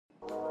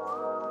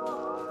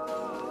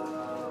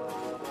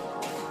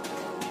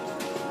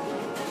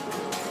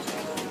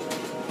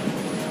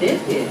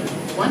This is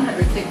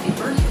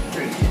 161st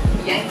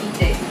Street, Yankee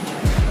Stadium.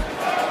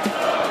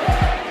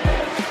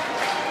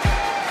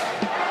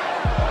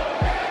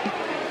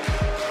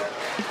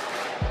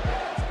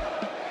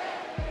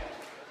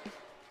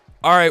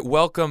 All right,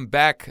 welcome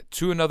back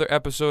to another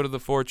episode of the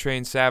Four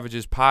Train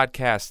Savages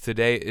podcast.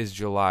 Today is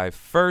July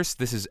 1st.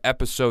 This is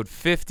episode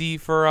 50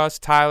 for us.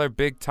 Tyler,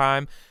 big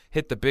time.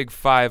 Hit the big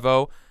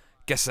 5-0.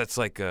 Guess that's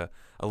like a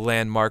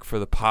landmark for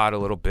the pod a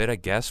little bit, I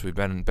guess. We've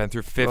been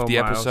through 50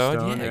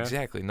 episodes. Yeah,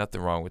 exactly.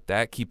 Nothing wrong with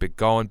that. Keep it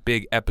going.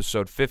 Big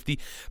episode 50.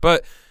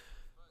 But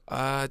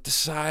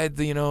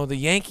the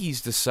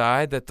Yankees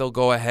decide that they'll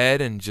go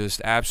ahead and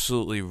just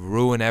absolutely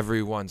ruin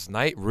everyone's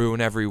night, ruin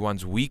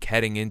everyone's week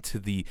heading into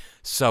the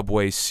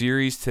Subway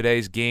Series.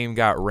 Today's game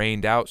got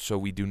rained out, so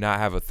we do not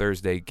have a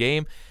Thursday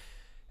game.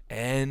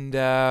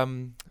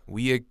 And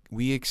we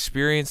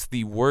experienced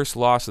the worst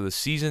loss of the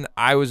season.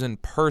 I was in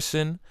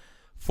person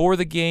for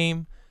the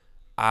game.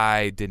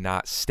 I did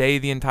not stay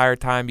the entire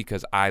time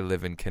because I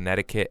live in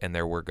Connecticut, and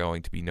there were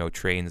going to be no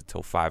trains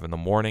until 5 in the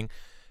morning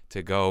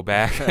to go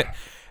back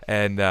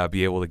and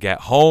be able to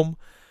get home.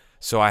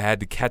 So I had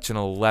to catch an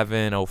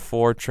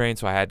 11:04 train,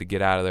 so I had to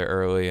get out of there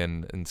early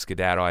and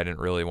skedaddle. I didn't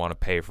really want to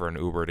pay for an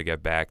Uber to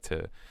get back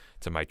to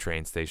my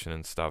train station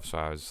and stuff, so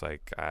I was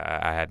like,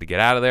 I had to get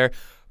out of there.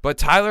 But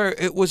Tyler,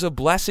 it was a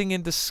blessing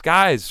in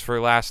disguise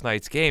for last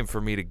night's game for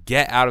me to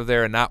get out of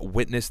there and not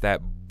witness that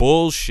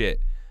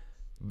bullshit.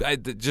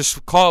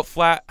 Just call it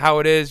flat how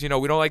it is. You know,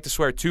 we don't like to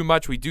swear too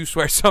much. We do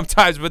swear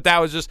sometimes, but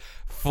that was just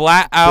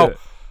flat out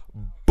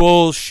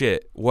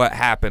bullshit what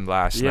happened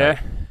last night.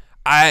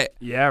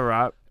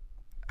 Rob.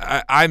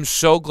 I'm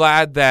so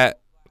glad that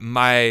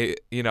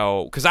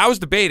because I was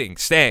debating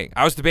staying.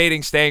 I was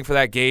debating staying for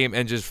that game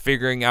and just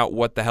figuring out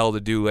what the hell to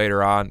do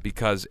later on,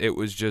 because it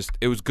was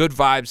good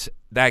vibes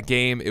that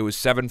game. It was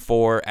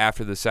 7-4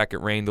 after the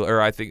second rain delay, or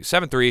I think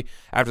 7-3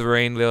 after the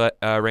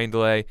rain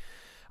delay.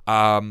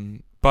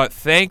 But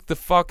thank the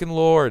fucking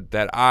Lord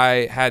that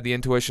I had the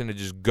intuition to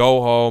just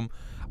go home.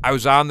 I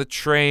was on the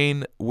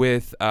train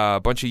with a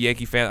bunch of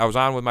Yankee fans. I was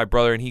on with my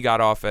brother, and he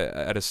got off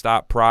at a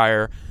stop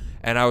prior.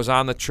 And I was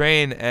on the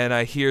train, and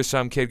I hear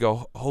some kid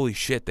go, "Holy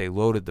shit, they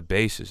loaded the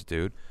bases,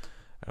 dude."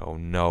 Oh,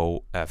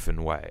 no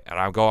effing way. And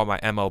I go on my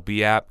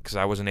MLB app because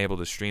I wasn't able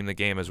to stream the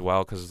game as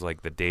well because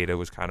like the data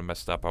was kind of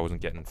messed up. I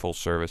wasn't getting full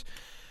service.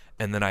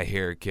 And then I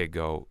hear a kid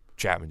go,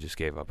 "Chapman just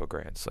gave up a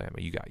grand slam."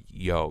 You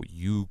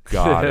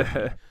got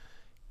it.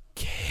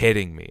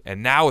 Kidding me.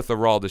 And now with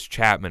Aroldis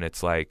Chapman,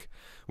 it's like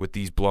with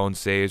these blown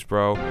saves,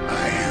 bro.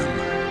 I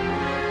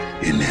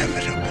am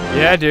inevitable.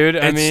 Yeah, dude.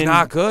 It's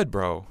not good,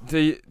 bro.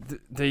 The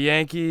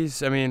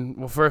Yankees.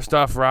 First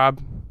off, Rob,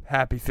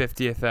 happy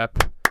 50th ep.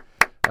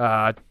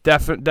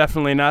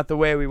 Definitely not the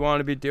way we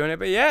want to be doing it,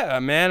 but yeah,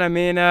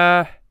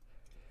 man.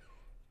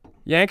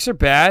 Yanks are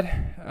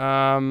bad.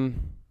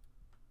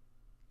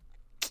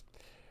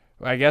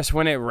 I guess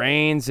when it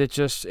rains, it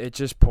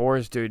just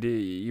pours, dude.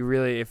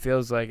 It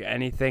feels like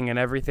anything and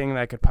everything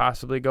that could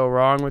possibly go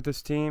wrong with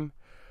this team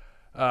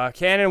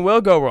can and will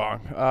go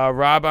wrong.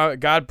 Rob,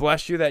 God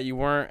bless you that you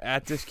weren't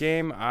at this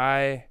game.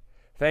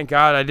 Thank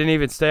God I didn't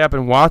even stay up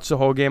and watch the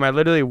whole game. I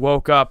literally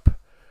woke up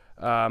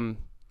because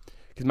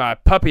my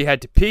puppy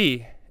had to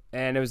pee,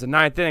 and it was the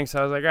 9th inning, so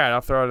I was like, all right,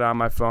 I'll throw it on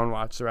my phone,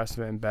 watch the rest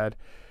of it in bed.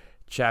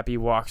 Chappie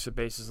walks the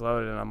bases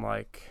loaded, and I'm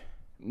like,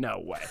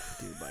 no way,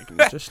 dude.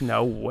 Like, just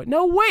no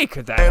way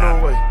could that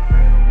happen.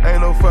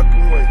 Ain't no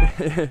fucking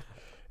way.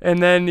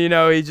 And then, he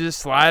just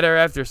slider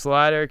after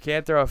slider,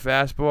 can't throw a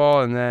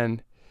fastball, and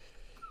then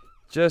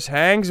just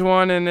hangs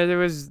one, and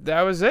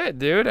that was it,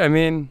 dude.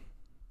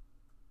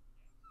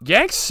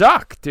 Yanks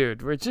suck, dude.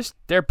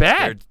 They're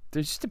bad.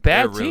 They're just a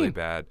bad team. They're really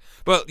bad.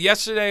 But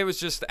yesterday was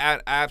just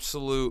at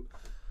absolute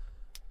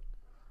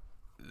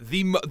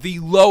the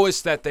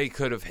lowest that they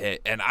could have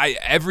hit. And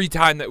every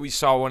time that we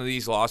saw one of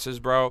these losses,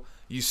 bro,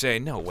 you say,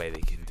 no way they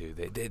can do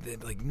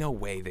that. Like, no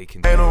way they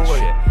can do this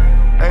shit.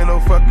 Ain't no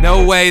fucking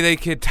No way they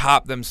could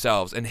top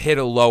themselves and hit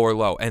a lower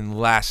low. And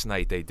last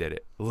night they did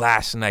it.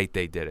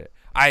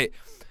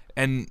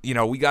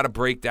 We got to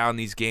break down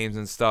these games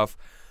and stuff.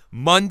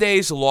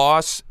 Monday's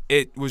loss,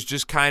 it was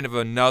just kind of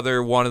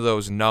another one of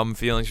those numb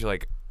feelings. You're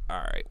like,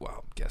 all right,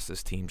 well, I guess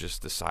this team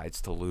just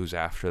decides to lose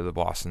after the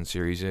Boston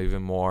series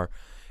even more.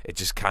 It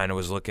just kind of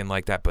was looking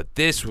like that. But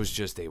this was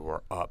just, they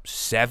were up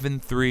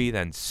 7-3,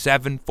 then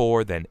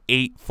 7-4, then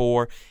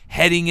 8-4,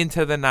 heading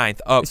into the 9th,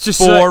 up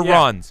 4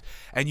 runs.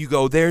 And you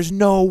go, there's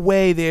no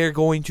way they're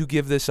going to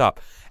give this up.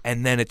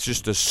 And then it's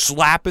just a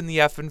slap in the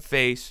effing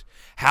face.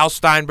 Hal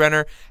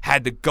Steinbrenner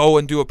had to go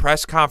and do a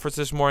press conference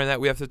this morning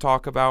that we have to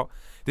talk about.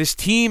 This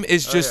team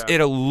is just at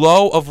a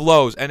low of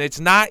lows, and it's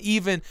not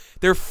even –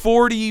 they're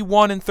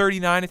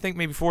 41-39, I think,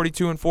 maybe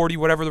 42-40,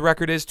 whatever the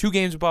record is, 2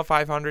 games above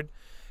 500.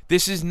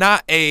 This is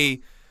not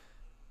a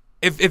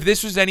 – if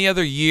this was any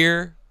other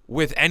year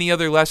with any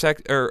other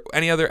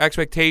any other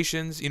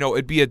expectations,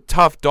 it'd be a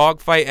tough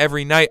dogfight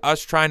every night,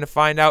 us trying to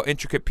find out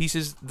intricate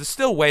pieces, the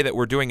still way that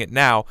we're doing it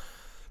now.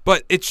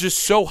 But it's just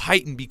so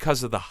heightened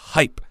because of the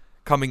hype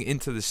coming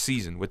into the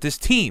season with this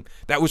team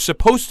that was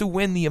supposed to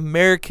win the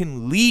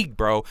American League,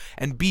 bro,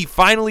 and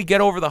finally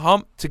get over the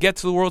hump to get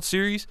to the World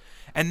Series.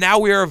 And now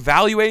we are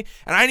evaluating,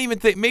 and I didn't even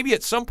think maybe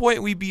at some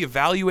point we'd be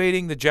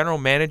evaluating the general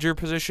manager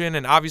position.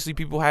 And obviously,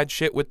 people had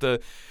shit with the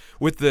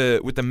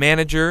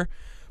manager,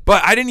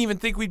 but I didn't even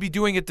think we'd be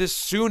doing it this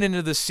soon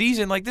into the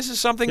season. Like, this is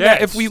something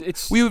that if we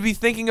would be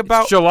thinking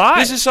about. July.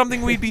 This is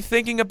something we'd be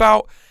thinking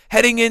about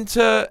heading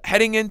into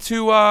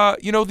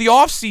the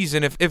off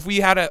season if we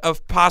had a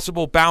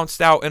possible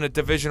bounced out in a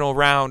divisional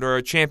round or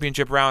a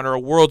championship round or a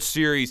World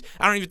Series.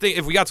 I don't even think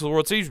if we got to the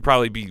World Series we'd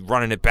probably be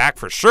running it back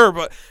for sure.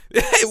 But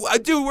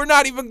dude, we're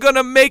not even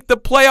gonna make the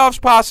playoffs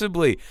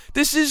possibly.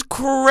 This is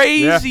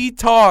crazy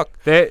talk.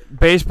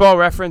 Baseball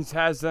Reference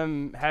has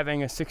them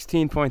having a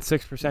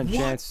 16.6%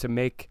 chance to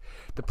make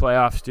the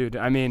playoffs, dude.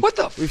 I mean,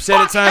 we've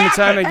said it time and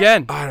time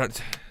again.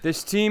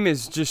 This team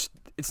is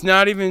it's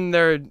not even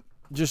they're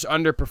just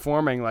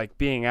underperforming, like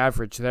being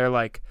average. They're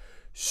like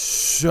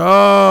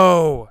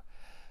so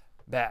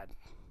bad,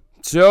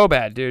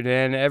 dude.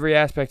 And every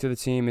aspect of the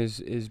team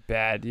is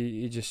bad.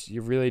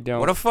 You really don't.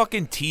 What a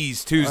fucking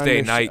tease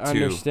Tuesday night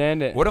too.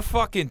 Understand it. What a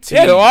fucking tease.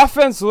 Yeah, the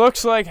offense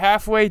looks like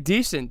halfway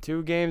decent.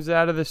 2 games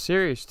out of the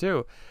series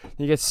too.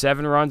 You get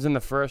 7 runs in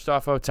the first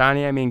off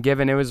Ohtani. I mean,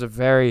 given it was a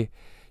very,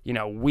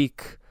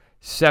 weak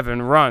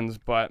 7 runs,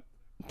 but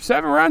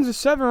 7 runs is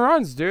 7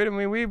 runs, dude. I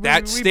mean,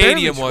 that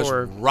stadium was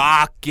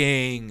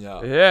rocking.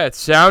 Yeah, it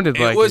sounded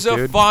like it. It was a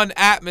dude. fun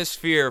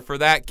atmosphere for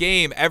that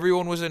game.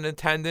 Everyone was in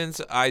attendance.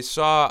 I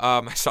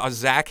saw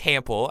Zach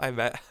Hampel.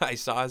 I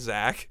saw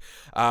Zach.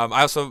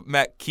 I also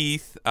met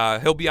Keith.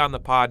 He'll be on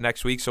the pod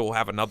next week, so we'll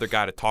have another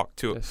guy to talk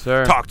to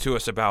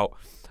us about,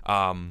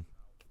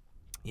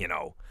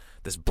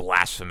 this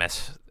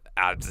blasphemous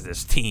out of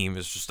this team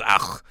is just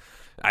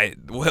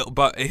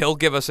but he'll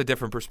give us a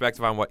different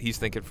perspective on what he's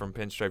thinking from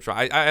Pinstripe Show.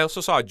 I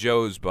also saw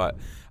Joe's, but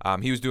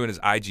he was doing his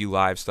IG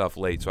Live stuff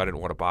late, so I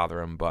didn't want to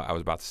bother him, but I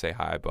was about to say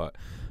hi. But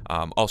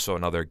also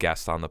another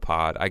guest on the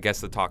pod. I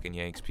guess the Talking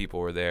Yanks people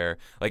were there.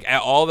 Like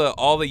all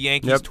the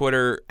Yankees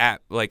Twitter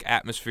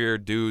atmosphere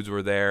dudes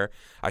were there.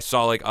 I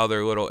saw like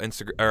other little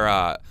Instagram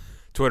or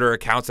Twitter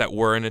accounts that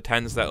were in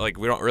attendance that like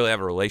we don't really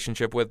have a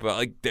relationship with, but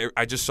like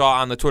I just saw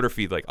on the Twitter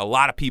feed like a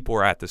lot of people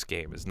were at this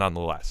game. Is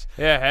nonetheless.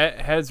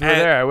 Yeah, heads were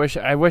there. I wish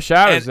I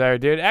was there,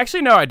 dude.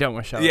 Actually, no, I don't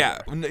wish I was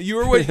there. Yeah,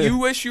 you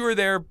wish you were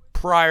there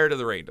prior to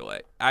the rain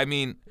delay. I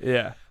mean,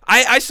 yeah,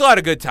 I still had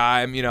a good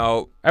time.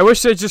 I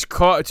wish they just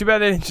call. Too bad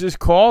they didn't just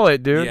call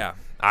it, dude. Yeah,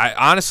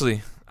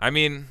 I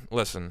mean,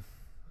 listen.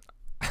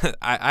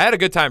 I had a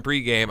good time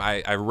pregame.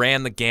 I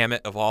ran the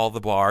gamut of all the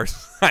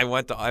bars. I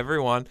went to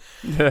everyone,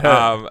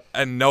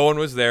 and no one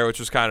was there, which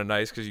was kind of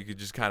nice because you could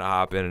just kind of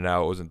hop in and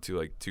out. It wasn't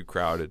too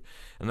crowded.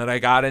 And then I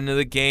got into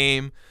the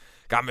game,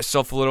 got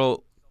myself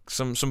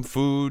some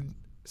food,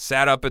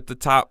 sat up at the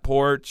top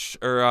porch.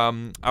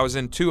 I was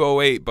in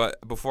 208,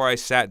 but before I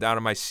sat down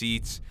in my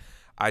seats,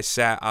 I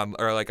sat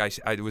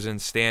I was in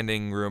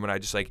standing room and I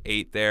just like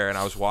ate there, and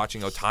I was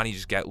watching Ohtani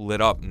just get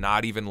lit up,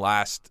 not even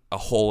last a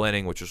whole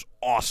inning, which was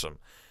awesome.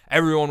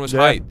 Everyone was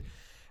hyped,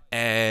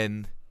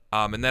 and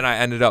then I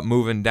ended up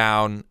moving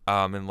down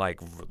in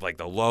like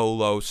the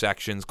low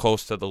sections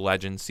close to the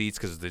legend seats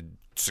because the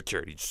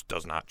security just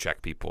does not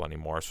check people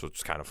anymore, so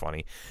it's kind of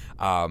funny.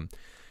 And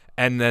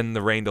then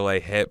the rain delay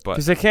hit, but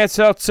because they can't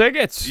sell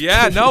tickets.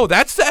 Yeah, no,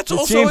 that's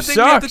also a thing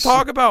we have to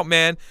talk about,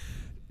 man.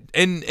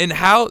 And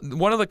how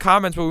one of the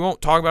comments, but we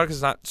won't talk about it because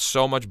it's not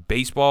so much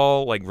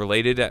baseball like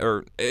related,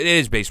 or it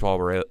is baseball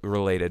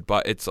related,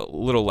 but it's a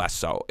little less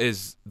so,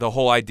 is the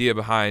whole idea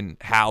behind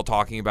Hal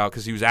talking about,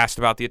 because he was asked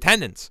about the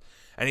attendance,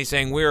 and he's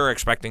saying we're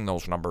expecting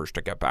those numbers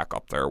to get back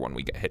up there when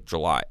we hit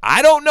July.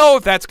 I don't know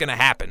if that's going to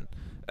happen.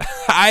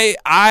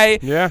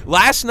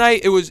 Last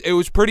night it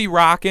was pretty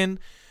rocking.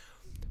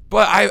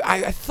 But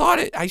I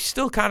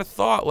still kind of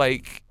thought,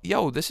 like,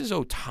 yo, this is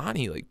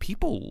Ohtani. Like,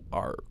 people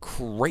are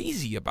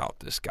crazy about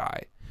this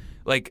guy.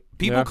 Like,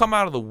 people come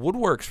out of the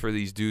woodworks for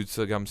these dudes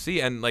to come see.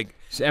 And, like,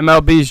 it's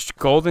MLB's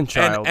golden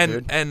child,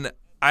 dude. And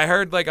I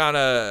heard, like,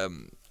 I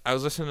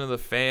was listening to the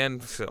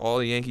fan, all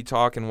the Yankee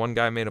talk, and one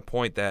guy made a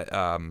point that,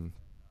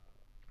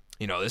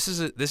 this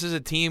is a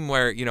team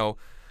where, the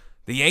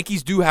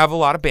Yankees do have a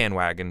lot of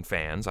bandwagon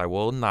fans. I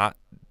will not,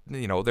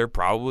 they're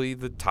probably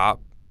the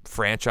top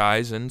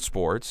franchise in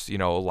sports. A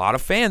lot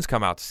of fans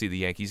come out to see the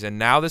Yankees, and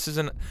now this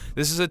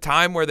is a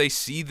time where they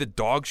see the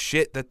dog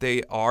shit that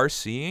they are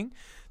seeing.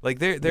 Like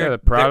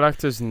the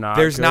product is not.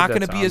 There's not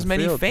going to be as the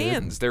many field,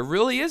 fans. Dude. There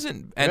really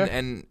isn't.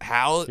 And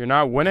Hal, you're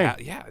not winning.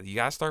 You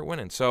gotta start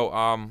winning. So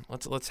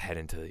let's head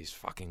into these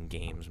fucking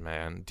games,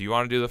 man. Do you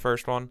want to do the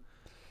first one?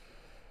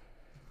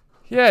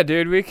 Yeah,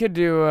 dude. We could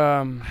do.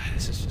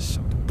 This is just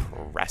so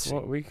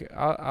depressing.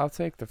 Well, I'll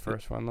take the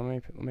first one. Let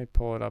me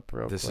pull it up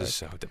real quick. This is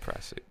so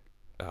depressing.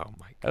 Oh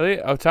my god!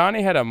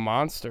 Ohtani had a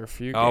monster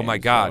few. Oh games, my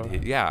god! So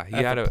he at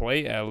had the a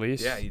plate at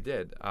least. Yeah, he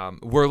did.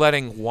 We're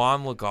letting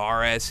Juan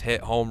Lagares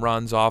hit home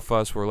runs off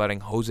us. We're letting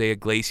Jose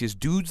Iglesias,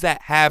 dudes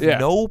that have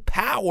no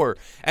power.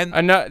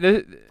 And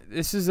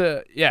this is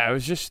it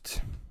was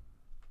just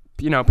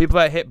people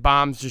that hit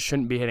bombs just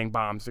shouldn't be hitting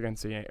bombs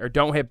against the Yanks, or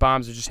don't hit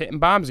bombs, or just hitting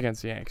bombs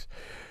against the Yanks.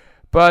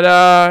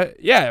 But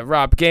yeah,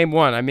 Rob, game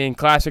 1. I mean,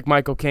 classic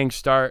Michael King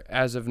start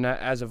as of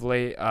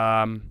late.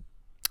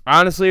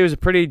 Honestly, it was a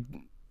pretty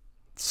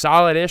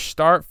solid-ish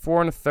start.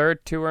 4 1/3,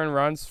 2 earned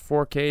runs,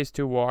 4 Ks,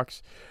 2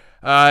 walks.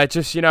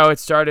 It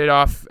started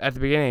off at the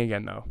beginning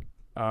again though.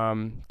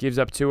 Gives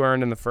up 2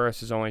 earned in the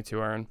first. Is only 2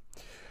 earned.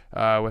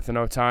 With an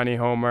Ohtani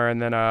homer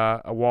and then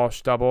a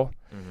Walsh double.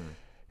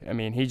 Mm-hmm. I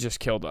mean, he just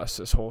killed us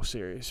this whole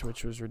series,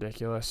 which was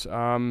ridiculous.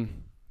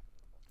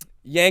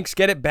 Yanks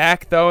get it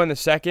back, though, in the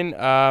second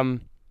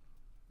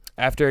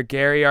after a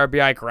Gary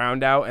RBI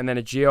ground out and then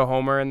a Gio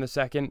homer in the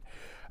second.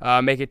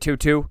 Make it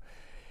 2-2.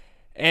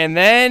 And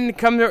then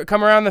come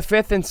around the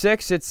 5th and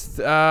 6th, it's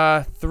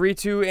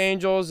 3-2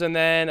 Angels and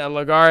then a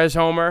Lagares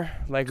homer,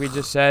 like we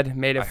just said,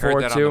 made it 4-2. I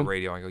heard that on the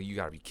radio. I go, you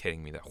got to be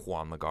kidding me that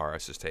Juan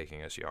Lagares is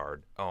taking us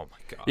yard. Oh, my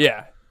God.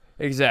 Yeah,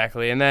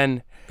 exactly. And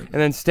then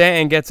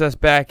Stanton gets us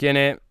back in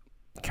it,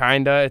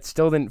 kind of. It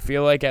still didn't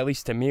feel like, at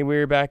least to me, we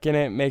were back in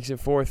it. Makes it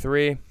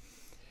 4-3.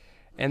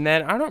 And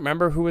then I don't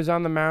remember who was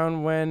on the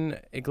mound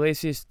when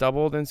Iglesias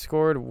doubled and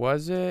scored.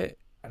 Was it?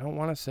 I don't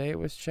want to say it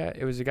was Chad.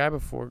 It was the guy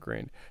before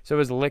Green. So it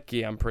was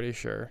Licky, I'm pretty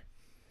sure.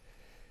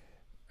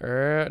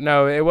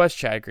 No, it was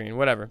Chad Green.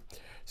 Whatever.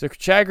 So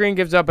Chad Green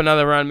gives up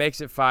another run, makes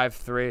it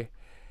 5-3.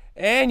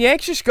 And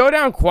Yanks just go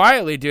down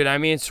quietly, dude. I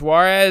mean,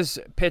 Suarez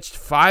pitched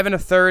 5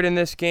 1/3 in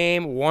this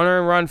game. 1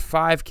 earned run,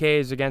 5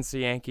 Ks against the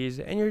Yankees.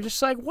 And you're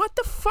just like, what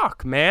the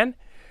fuck, man?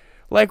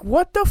 Like,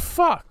 what the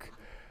fuck?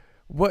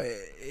 What?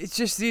 It's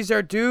just these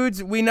are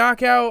dudes. We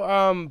knock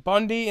out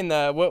Bundy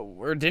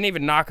or didn't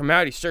even knock him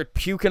out. He started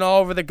puking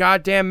all over the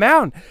goddamn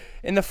mound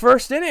in the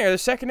first inning or the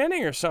second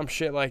inning or some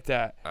shit like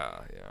that.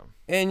 Yeah.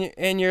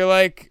 And you're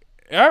like,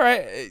 all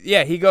right,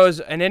 yeah. He goes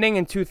an inning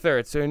and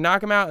 2/3, so you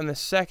knock him out in the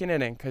second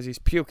inning because he's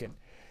puking,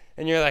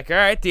 and you're like, all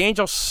right, the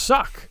Angels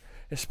suck,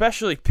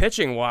 especially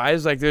pitching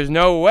wise. Like, there's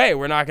no way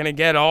we're not gonna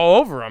get all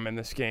over them in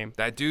this game.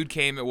 That dude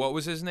came in. What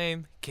was his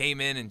name?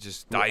 Came in and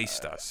just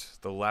diced us.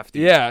 The lefty.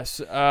 Yes.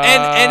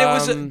 And it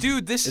was,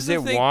 dude. This is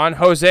the thing. Juan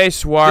Jose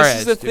Suarez? This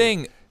is the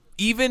thing.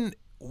 Even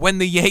when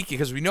the Yankees,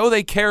 because we know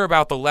they care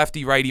about the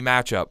lefty-righty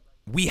matchup,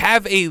 we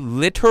have a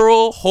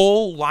literal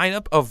whole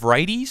lineup of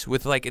righties,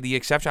 with like the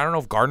exception. I don't know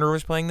if Gardner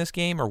was playing this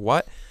game or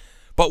what,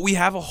 but we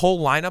have a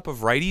whole lineup of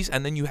righties,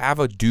 and then you have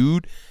a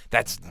dude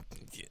that's,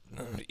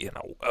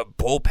 a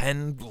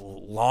bullpen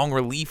long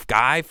relief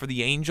guy for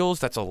the Angels.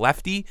 That's a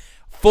lefty.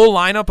 Full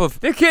lineup of.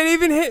 They can't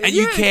even hit. And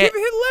you can't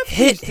hit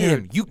lefties,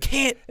 him. dude. You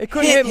can't. They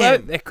couldn't hit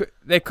him.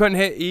 They couldn't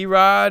hit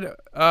Erod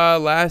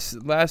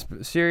last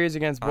series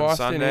against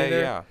Boston on Sunday,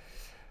 either.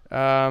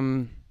 Yeah.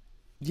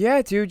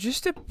 Yeah, dude.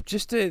 This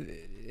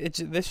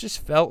just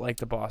felt like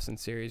the Boston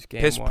series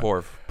game. Piss 1.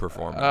 poor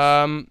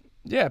performance.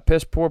 Yeah,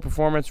 piss poor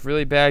performance.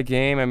 Really bad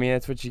game. I mean,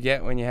 that's what you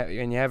get when you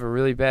have a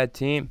really bad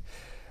team.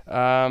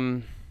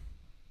 Yeah,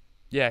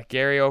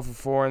 Gary 0 for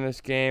 4 in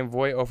this game.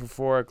 Voit 0 for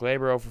 4.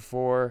 Glaber 0 for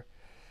 4.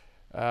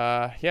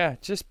 Yeah,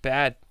 just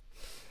bad.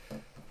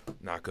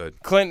 Not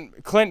good.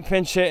 Clint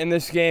pinch hit in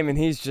this game, and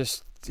he's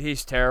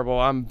terrible.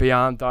 I'm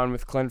beyond done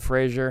with Clint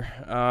Frazier.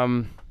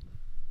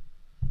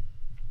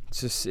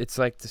 It's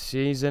like the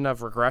season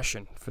of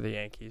regression for the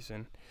Yankees,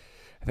 and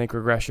I think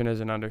regression is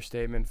an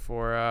understatement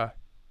for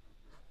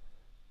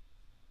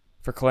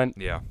Clint.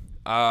 Yeah.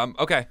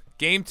 Okay.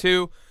 Game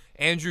 2.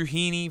 Andrew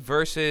Heaney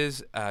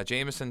versus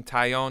Jameson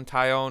Taillon.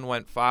 Taillon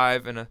went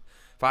 5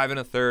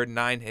 1/3,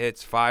 9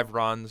 hits, 5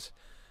 runs,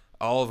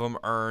 all of them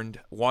earned,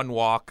 1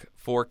 walk,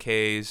 4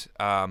 Ks.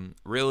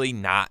 Really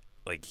not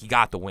like he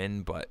got the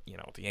win, but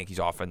the Yankees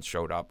offense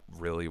showed up.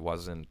 Really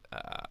wasn't.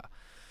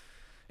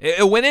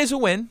 A win is a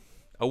win.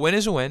 A win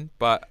is a win.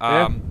 But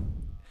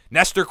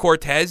Nestor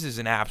Cortez is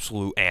an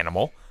absolute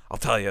animal. I'll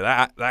tell you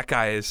that. That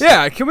guy is.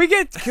 Yeah, can we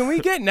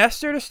get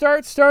Nestor to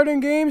start starting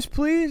games,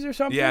 please, or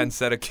something? Yeah,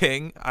 instead of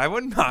King, I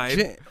wouldn't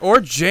mind. Or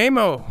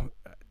JMO.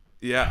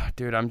 Yeah,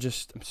 dude, I'm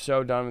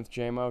so done with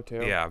JMO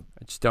too. Yeah,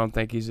 I just don't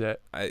think he's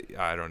it. I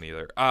don't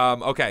either.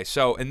 Okay,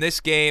 so in this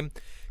game,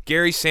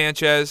 Gary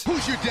Sanchez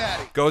Who's your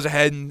daddy? goes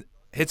ahead and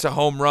hits a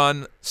home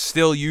run,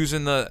 still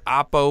using the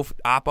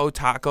Oppo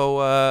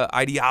Taco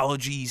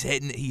ideology. He's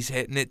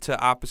hitting it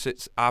to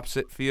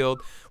opposite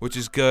field, which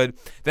is good.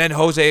 Then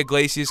Jose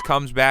Iglesias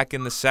comes back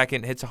in the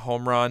second, hits a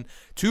home run,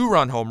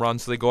 2-run home run,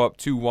 so they go up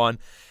 2-1.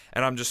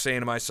 And I'm just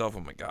saying to myself,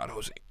 oh my God,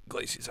 Jose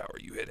Iglesias, how are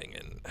you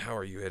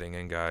hitting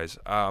in, guys?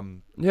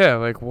 Yeah,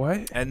 like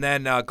what? And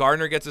then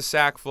Gardner gets a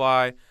sac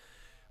fly.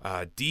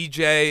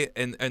 DJ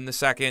in the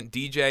second,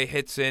 DJ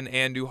hits in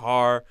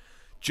Andujar.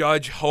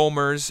 Judge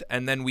homers,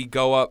 and then we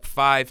go up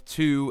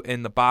 5-2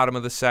 in the bottom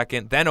of the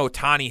second. Then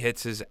Ohtani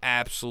hits his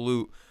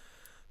absolute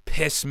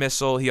piss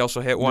missile. He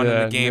also hit one in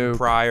the game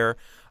prior.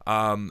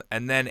 And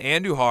then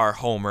Andujar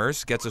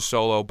homers, gets a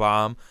solo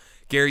bomb.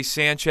 Gary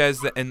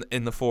Sanchez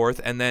in the fourth,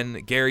 and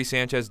then Gary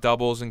Sanchez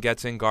doubles and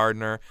gets in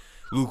Gardner.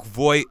 Luke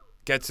Voit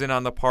gets in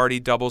on the party,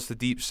 doubles to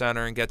deep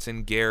center and gets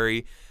in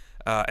Gary,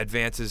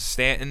 advances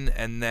Stanton,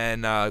 and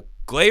then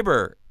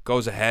Glaber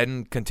goes ahead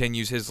and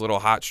continues his little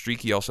hot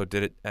streak. He also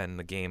did it in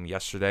the game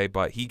yesterday,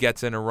 but he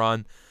gets in a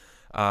run.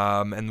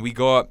 And we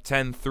go up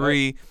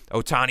 10-3.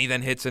 Ohtani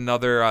then hits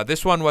another.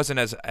 This one wasn't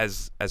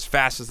as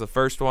fast as the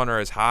first one or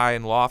as high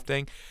and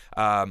lofting.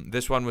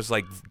 This one was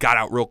like got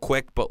out real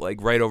quick, but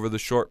like right over the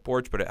short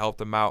porch, but it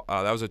helped him out.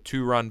 That was a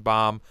 2-run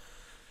bomb.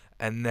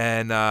 And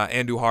then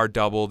Andujar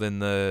doubled in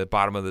the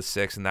bottom of the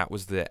 6th, and that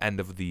was the end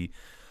of the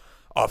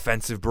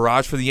offensive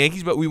barrage for the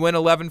Yankees. But we win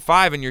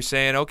 11-5, and you're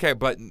saying, okay,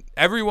 but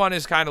everyone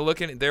is kind of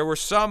looking. There were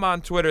some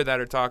on Twitter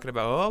that are talking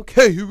about,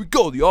 okay, here we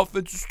go. The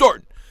offense is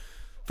starting.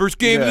 First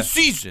game of the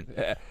season.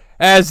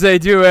 As they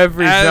do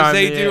every time. As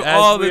they do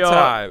all the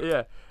time.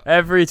 Yeah.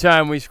 Every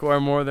time we score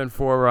more than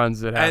 4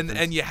 runs, it happens.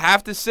 And you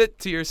have to sit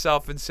to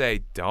yourself and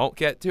say, don't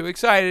get too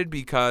excited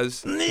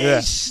because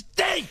They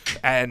stink.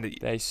 and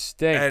they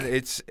stink. and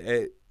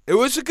it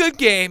was a good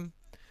game.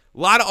 A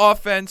lot of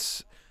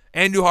offense.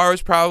 Andujar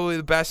was probably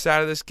the best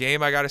out of this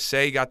game. I gotta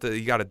say, he got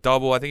a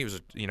double. I think he was,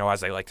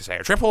 as they like to say,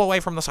 a triple away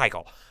from the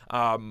cycle.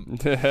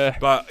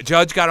 But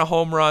Judge got a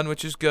home run,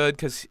 which is good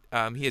because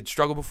he had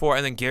struggled before.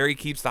 And then Gary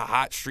keeps the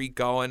hot streak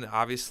going.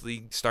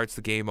 Obviously, starts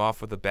the game off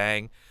with a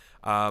bang.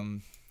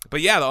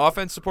 But yeah, the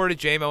offense supported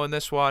J-Mo in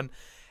this one,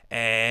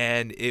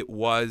 and it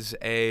was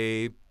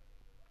a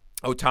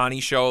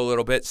Ohtani show a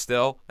little bit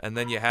still. And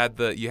then you had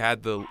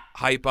the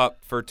hype up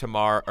for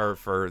tomorrow or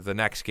for the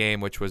next game,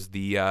 which was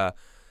his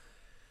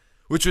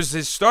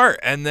start.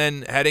 And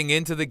then heading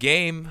into the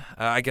game,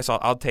 I guess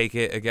I'll take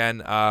it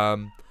again.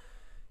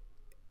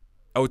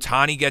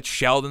 Ohtani gets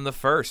shelled in the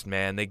first.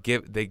 Man, they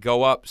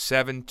go up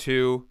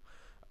 7-2.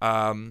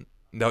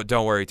 No,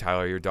 don't worry,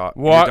 Tyler. Your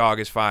dog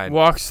is fine.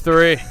 Walks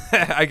 3.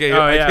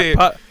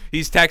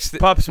 He's texted.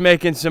 Pup's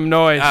making some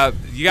noise.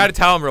 You got to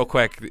tell him real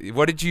quick.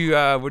 What did you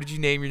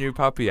name your new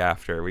puppy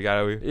after?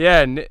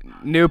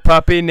 New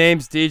puppy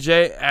name's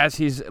DJ, as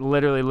he's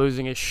literally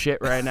losing his shit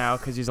right now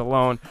because he's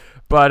alone.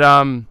 But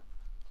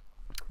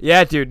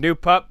yeah, dude, new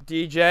pup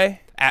DJ,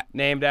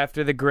 named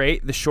after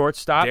the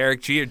shortstop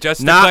Derek Jeter.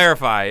 Just to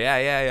clarify,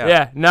 yeah.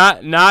 Yeah,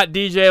 not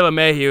DJ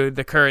LeMahieu,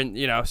 the current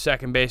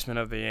second baseman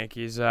of the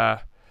Yankees.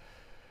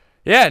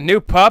 Yeah, new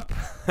pup.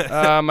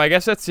 I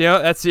guess that's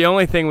the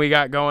only thing we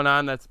got going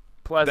on that's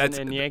pleasant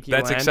in Yankee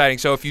land. That's exciting.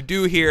 So if you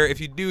do hear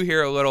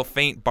a little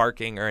faint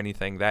barking or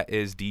anything, that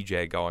is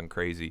DJ going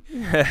crazy.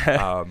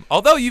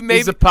 Although you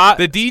may the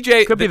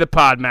DJ could be the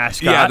pod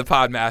mascot. Yeah, the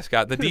pod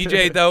mascot. The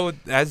DJ though,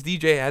 as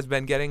DJ has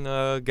been getting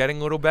a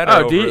little better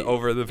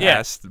over the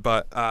past.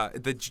 But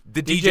the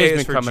DJ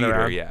is for coming Jeter.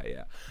 Around.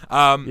 Yeah.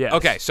 Yes.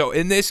 Okay, so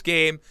in this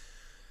game.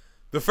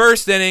 The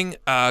first inning,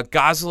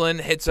 Goslin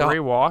hits 3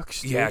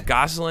 walks. Dude. Yeah,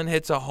 Goslin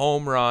hits a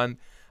home run,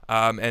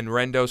 and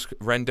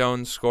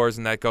Rendon scores,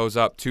 and that goes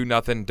up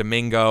 2-0.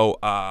 Domingo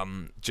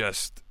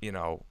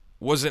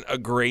wasn't a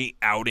great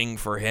outing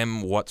for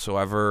him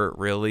whatsoever,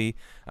 really.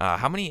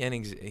 How many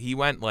innings? He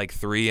went like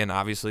 3, and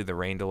obviously the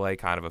rain delay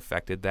kind of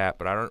affected that.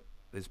 But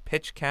his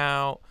pitch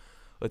count.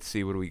 Let's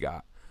see, what do we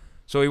got?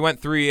 So he went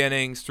 3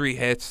 innings, 3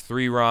 hits,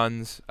 3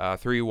 runs,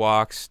 3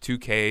 walks, 2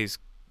 Ks,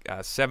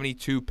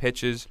 72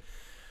 pitches.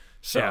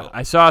 So yeah,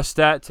 I saw a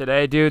stat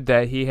today, dude,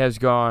 that he has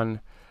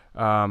gone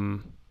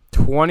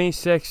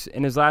 26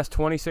 in his last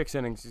 26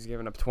 innings. He's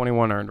given up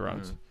 21 earned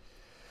runs.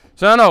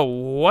 So I don't know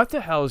what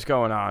the hell is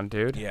going on,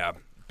 dude. Yeah,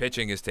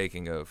 pitching is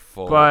taking a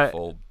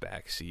full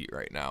back seat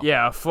right now.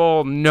 Yeah, a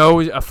full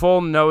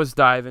nose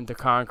dive into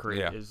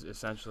concrete is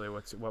essentially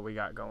what we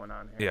got going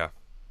on here.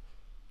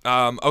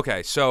 Yeah.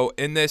 Okay, so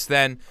in this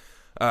then,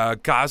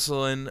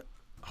 Goslin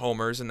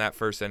homers in that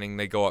first inning.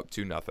 They go up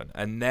 2-0,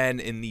 and then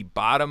in the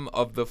bottom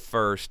of the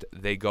first,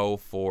 they go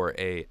for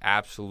a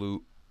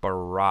absolute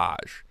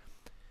barrage,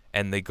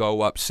 and they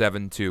go up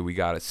 7-2. We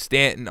got a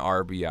Stanton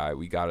RBI,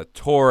 we got a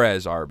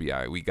Torres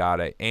RBI, we got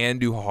a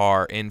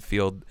Andujar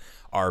infield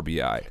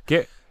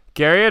RBI.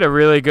 Gary had a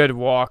really good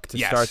walk to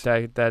start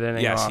that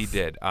inning. Yes, off. he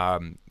did.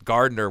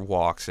 Gardner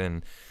walks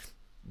in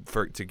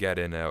to get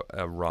in a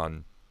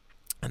run.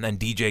 And then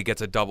DJ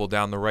gets a double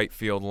down the right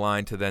field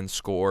line to then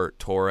score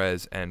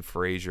Torres and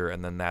Frazier,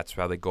 and then that's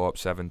how they go up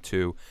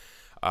 7-2.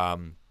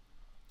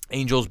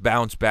 Angels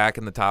bounce back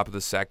in the top of the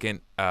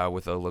second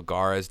with a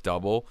Lagares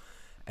double,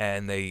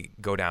 and they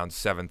go down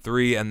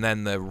 7-3. And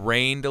then the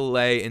rain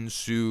delay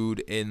ensued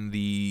in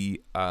the,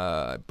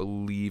 I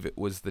believe it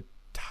was the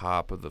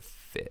top of the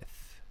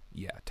 5th.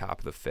 Yeah, top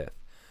of the 5th.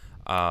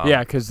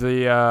 Because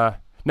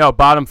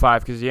bottom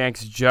 5, because the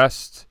Yanks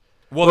just...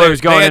 Well, they had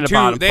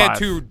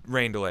 2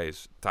 rain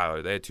delays,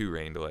 Tyler. They had 2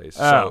 rain delays.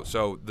 Oh.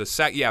 So the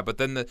but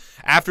then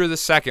after the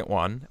second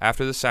one,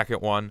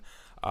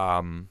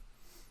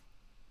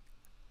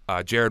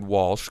 Jared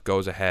Walsh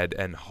goes ahead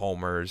and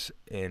homers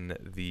in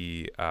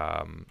the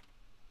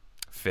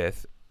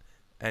 5th,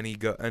 and they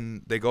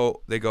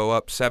go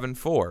up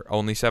 7-4,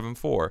 only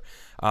 7-4.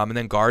 And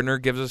then Gardner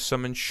gives us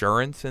some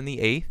insurance in the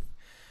 8th.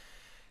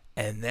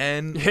 And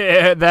then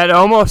that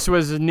almost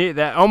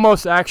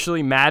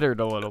actually mattered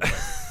a little bit.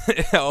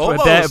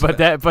 but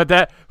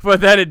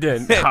then it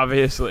didn't,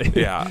 obviously.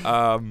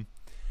 Yeah.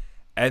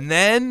 And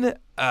then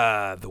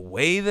The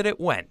way that it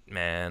went,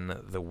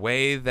 man. The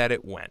way that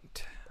it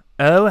went.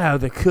 Oh, how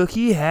the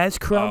cookie has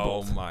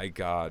crumbled. Oh my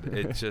God!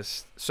 It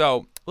just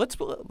so let's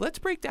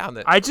break down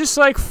this. I just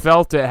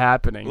felt it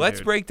happening. Let's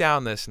dude. break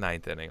down this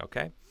ninth inning,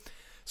 okay?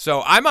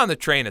 So I'm on the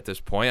train at this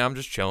point. I'm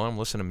just chilling. I'm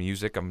listening to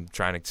music. I'm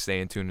trying to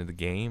stay in tune to the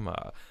game.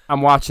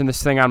 I'm watching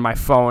this thing on my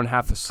phone,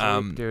 half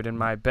asleep, dude, in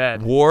my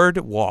bed. Ward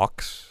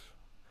walks.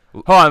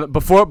 Hold on,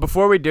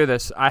 before we do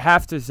this, I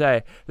have to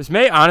say this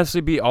may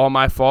honestly be all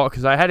my fault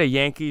because I had a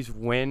Yankees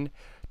win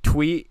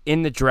tweet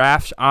in the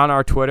drafts on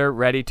our Twitter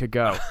ready to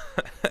go.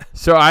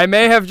 So I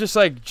may have just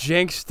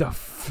jinxed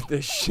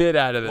the shit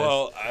out of this.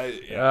 Well,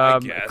 I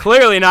guess.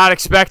 Clearly not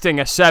expecting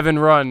a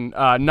 7-run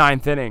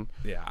ninth inning.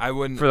 Yeah, I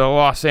wouldn't for the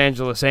Los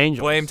Angeles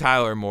Angels. blame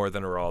Tyler more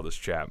than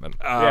Aroldis Chapman.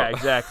 Yeah,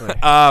 exactly.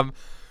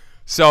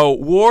 So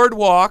Ward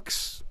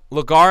walks.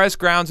 Lagares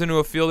grounds into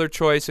a fielder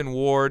choice, and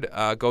Ward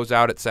goes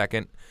out at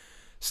second.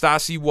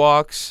 Stassi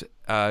walks.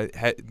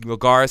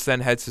 Lagares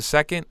then heads to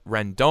second.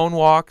 Rendon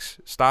walks.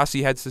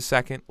 Stassi heads to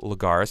second.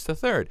 Lagares to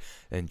third.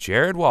 And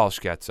Jared Walsh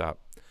gets up.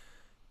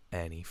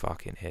 And he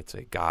fucking hits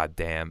a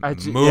goddamn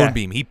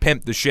moonbeam. He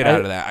pimped the shit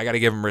out of that. I got to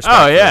give him respect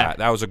for that.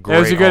 That was a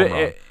great home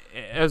run.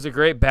 It was a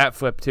great bat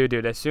flip, too,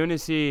 dude. As soon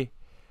as he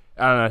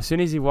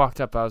walked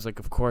up, I was like,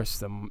 of course,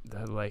 the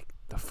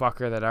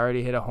fucker that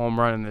already hit a home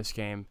run in this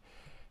game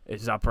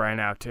is up right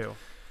now, too.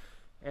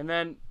 And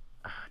then,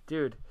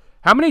 dude,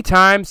 how many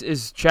times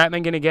is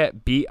Chapman going to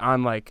get beat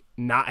on,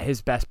 not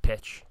his best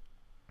pitch?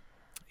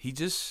 He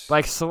just...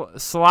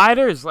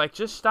 sliders,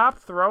 just stop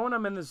throwing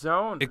them in the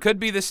zone. It could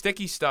be the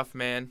sticky stuff,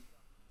 man.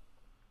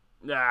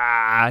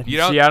 I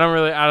don't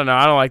know.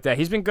 I don't like that.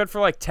 He's been good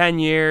for 10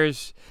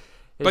 years.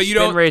 His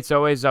spin rate's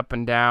always up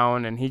and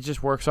down, and he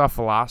just works off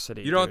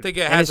velocity. You don't dude. think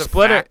it And has his a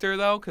splitter, factor,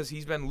 though? Because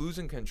he's been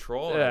losing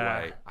control.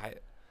 I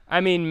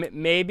mean,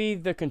 maybe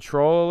the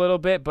control a little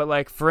bit,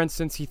 but, for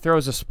instance, he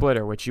throws a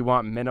splitter, which you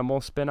want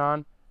minimal spin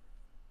on.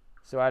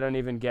 So I don't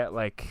even get,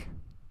 why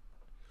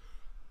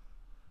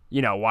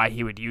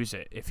he would use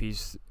it if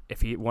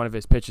one of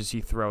his pitches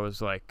he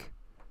throws,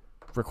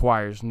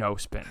 requires no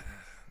spin.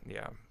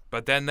 Yeah.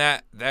 But then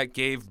that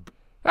gave...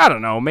 I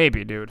don't know,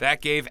 maybe, dude. That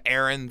gave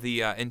Aaron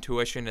the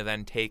intuition to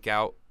then take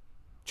out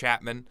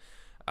Chapman.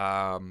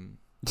 So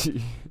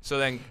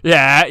then,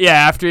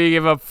 after you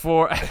give up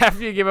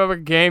a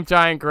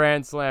game-tying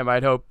grand slam,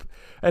 I'd hope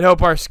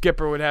our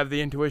skipper would have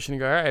the intuition to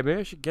go, all right, maybe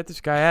I should get this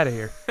guy out of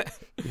here.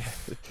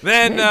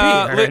 Then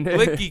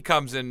Litke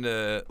comes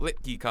into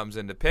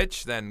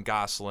pitch. Then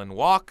Gosselin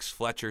walks.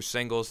 Fletcher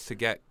singles to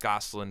get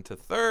Gosselin to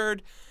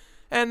third,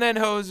 and then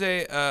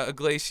Jose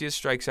Iglesias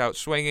strikes out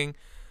swinging.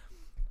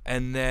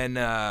 And then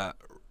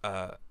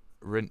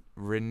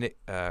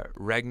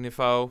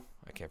Regnifo,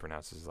 I can't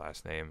pronounce his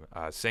last name,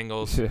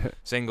 singles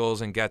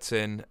and gets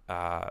in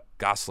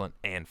Gosselin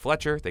and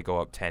Fletcher. They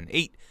go up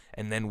 10-8.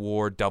 And then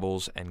Ward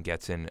doubles and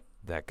gets in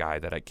that guy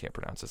that I can't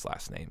pronounce his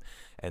last name.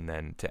 And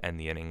then to end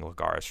the inning,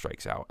 Lagares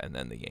strikes out, and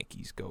then the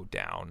Yankees go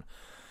down.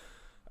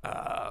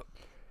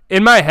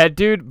 In my head,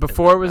 dude,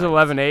 before it was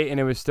 11-8 and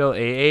it was still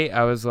 8-8,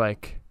 I was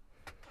like,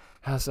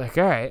 all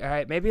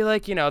right, maybe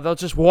they'll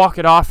just walk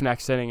it off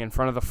next inning in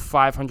front of the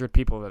 500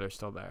 people that are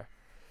still there.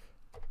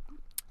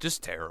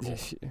 Just terrible.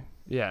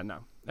 Yeah, no.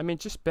 I mean,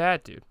 just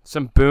bad, dude.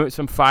 Some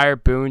fire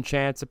Boone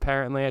chants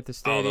apparently at the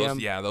stadium.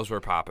 Those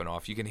were popping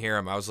off. You can hear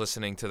them. I was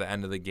listening to the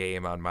end of the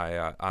game on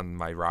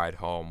my ride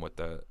home with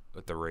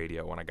the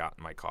radio when I got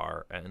in my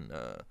car, and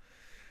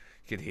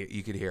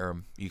you could hear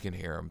them. You can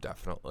hear them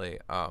definitely.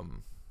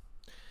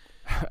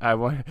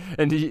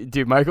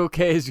 Dude, Michael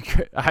K's.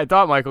 I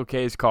thought Michael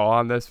K's call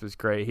on this was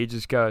great. He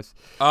just goes,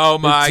 "Oh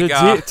my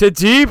God!" To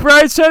deep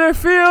right center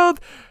field.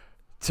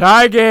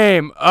 Tie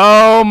game.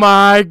 Oh,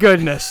 my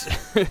goodness.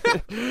 He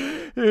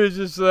was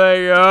just like,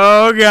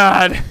 oh,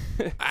 God.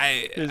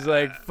 He's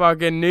like,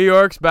 fucking New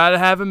York's about to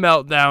have a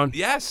meltdown.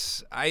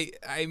 Yes. I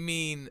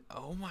mean,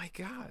 oh, my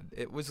God.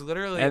 It was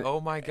literally, oh,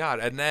 my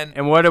God.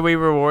 And what are we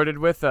rewarded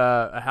with?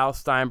 A Hal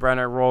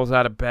Steinbrenner rolls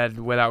out of bed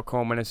without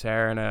combing his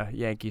hair and a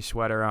Yankee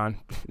sweater on.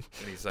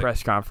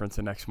 Press conference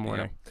the next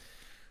morning.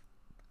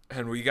 Yeah.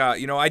 And we got,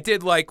 I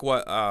did like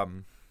what...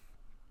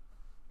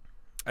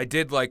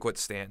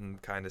 Stanton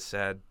kind of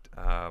said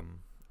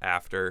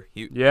after.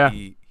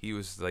 He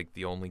was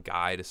the only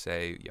guy to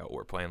say,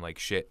 we're playing like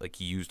shit.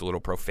 He used a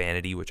little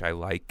profanity, which I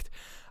liked.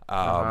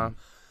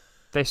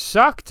 They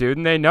suck, dude,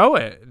 and they know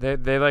it.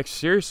 They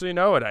seriously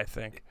know it, I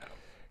think.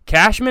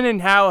 Cashman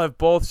and Hal have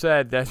both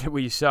said that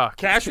we suck.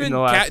 Cashman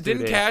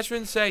didn't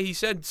Cashman say, he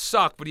said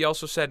suck, but he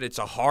also said it's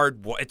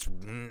hard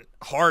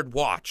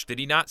watch. Did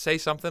he not say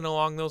something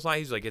along those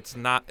lines? He's like, it's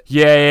not.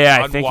 Yeah,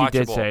 I think he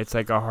did say it's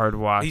a hard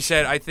watch. He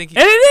said, and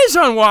it is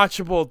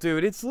unwatchable,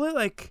 dude. It's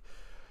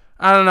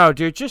I don't know,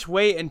 dude. Just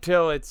wait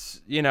until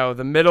it's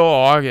the middle of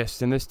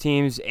August and this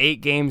team's 8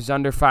 games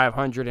under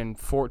 500 and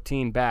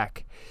 14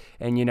 back,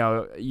 and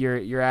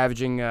you're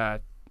averaging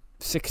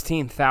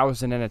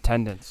 16,000 in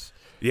attendance.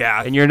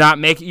 Yeah, and you're not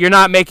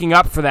making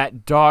up for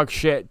that dog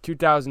shit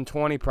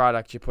 2020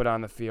 product you put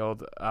on the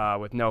field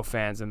with no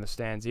fans in the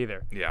stands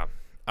either. Yeah.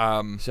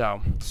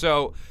 So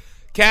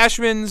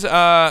Cashman's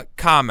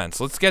comments.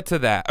 Let's get to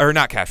that. Or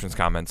not Cashman's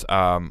comments.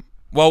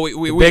 Well,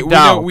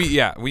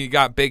 we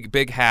got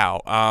Big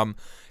Hal.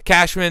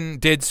 Cashman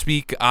did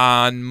speak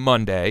on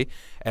Monday,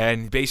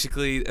 and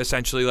basically,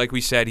 essentially, like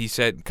we said, he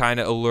said kind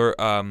of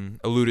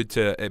alluded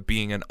to it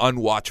being an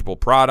unwatchable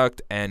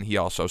product, and he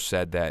also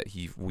said that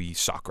we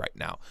suck right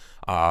now.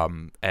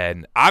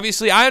 And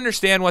obviously, I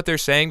understand what they're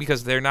saying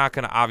because they're not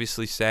going to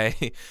obviously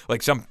say,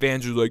 like some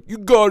fans are like, you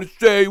got to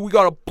say we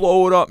got to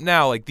blow it up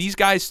now. Like these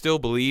guys still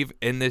believe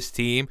in this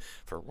team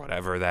for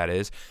whatever that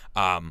is.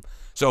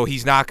 So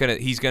he's going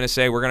to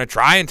say we're going to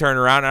try and turn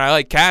around. And I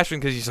like Cashman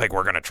because he's like,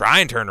 we're going to try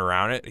and turn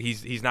around it.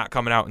 He's not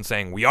coming out and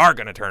saying we are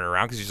going to turn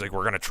around because he's like,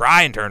 we're going to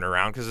try and turn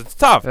around because it's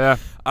tough. Yeah.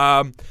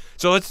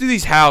 So let's do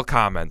these Hal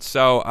comments.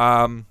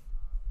 So,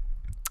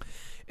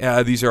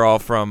 these are all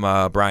from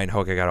Brian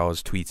Hoke. I got all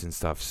his tweets and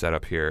stuff set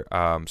up here.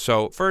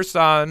 So first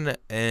on,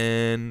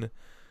 and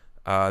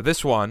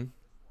this one,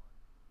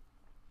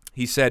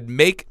 he said,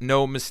 make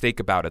no mistake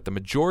about it. The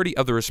majority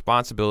of the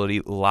responsibility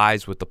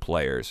lies with the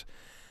players.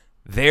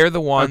 They're the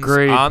ones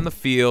on the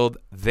field.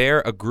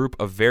 They're a group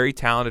of very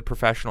talented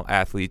professional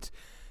athletes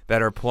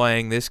that are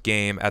playing this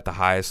game at the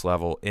highest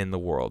level in the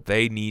world.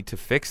 They need to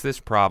fix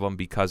this problem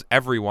because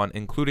everyone,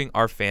 including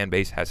our fan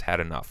base, has had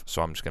enough.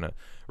 So I'm just going to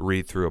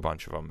read through a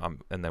bunch of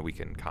them, and then we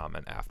can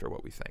comment after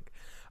what we think.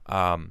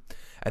 And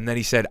then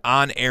he said,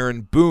 on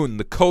Aaron Boone,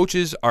 the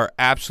coaches are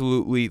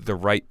absolutely the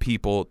right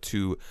people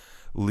to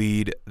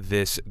lead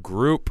this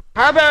group.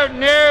 How about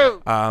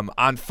new?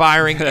 On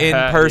firing in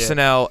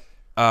personnel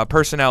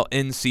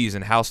in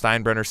season, Hal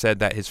Steinbrenner said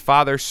that his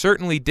father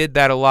certainly did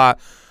that a lot.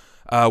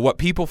 What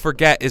people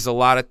forget is a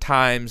lot of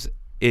times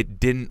it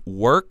didn't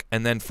work.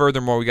 And then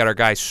furthermore, we got our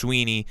guy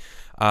Sweeney.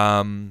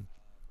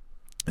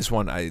 This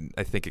one, I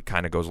think it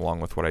kind of goes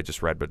along with what I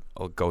just read, but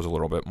it goes a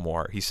little bit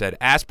more. He said,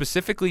 asked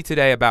specifically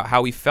today about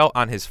how he felt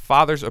on his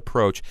father's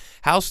approach,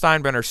 Hal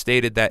Steinbrenner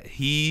stated that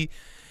he's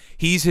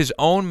his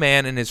own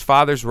man and his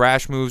father's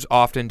rash moves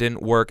often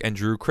didn't work and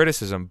drew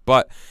criticism,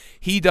 but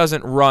he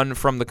doesn't run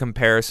from the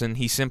comparison.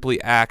 He simply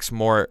acts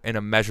more in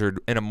a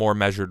more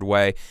measured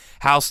way.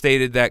 Hal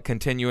stated that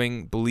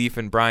continuing belief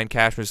in Brian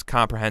Cashman's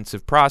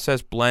comprehensive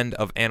process, blend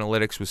of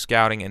analytics with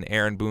scouting, and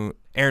Aaron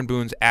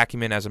Boone's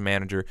acumen as a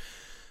manager.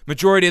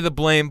 Majority of the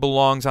blame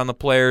belongs on the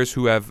players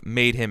who have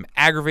made him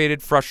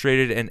aggravated,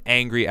 frustrated, and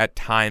angry at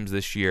times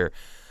this year.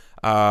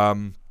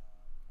 And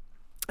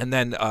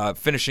then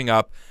finishing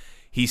up,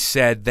 he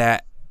said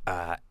that,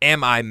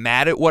 am I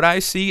mad at what I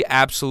see?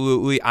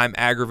 Absolutely. I'm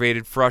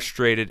aggravated,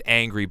 frustrated,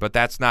 angry, but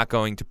that's not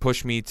going to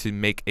push me to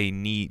make a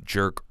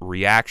knee-jerk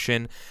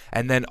reaction.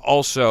 And then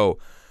also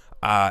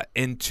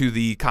into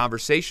the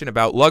conversation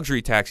about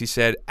luxury tax, he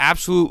said,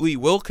 absolutely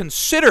will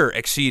consider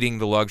exceeding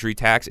the luxury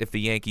tax if the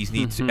Yankees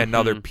need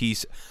another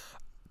piece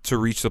to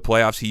reach the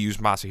playoffs. He used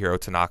Masahiro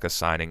Tanaka's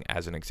signing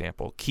as an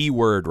example. Key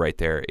word right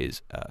there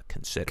is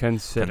consider.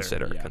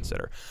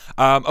 Consider.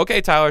 Okay,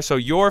 Tyler, so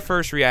your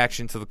first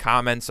reaction to the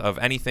comments of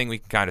anything, we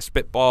can kind of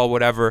spitball,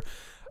 whatever.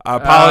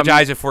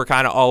 Apologize if we're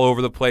kind of all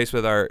over the place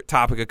with our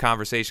topic of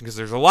conversation because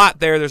there's a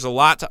lot there. There's a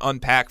lot to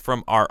unpack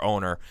from our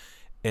owner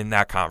in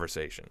that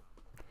conversation.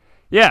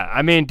 Yeah,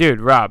 I mean, dude,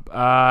 Rob,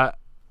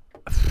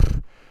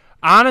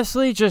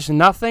 honestly, just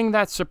nothing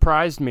that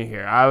surprised me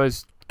here. I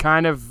was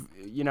kind of,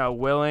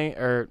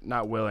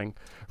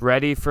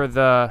 ready for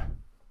the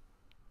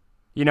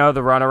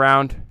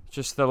runaround,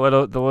 just the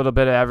little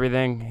bit of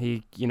everything.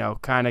 He,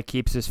 kind of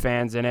keeps his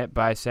fans in it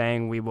by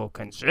saying we will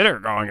consider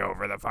going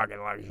over the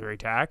fucking luxury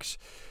tax.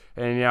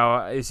 And,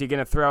 is he going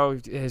to throw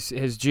his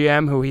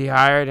GM, who he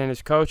hired, and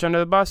his coach under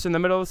the bus in the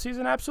middle of the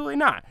season? Absolutely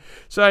not.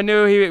 So I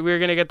knew we were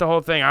going to get the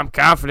whole thing. I'm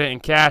confident in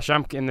Cash.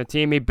 I'm in the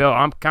team he built.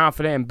 I'm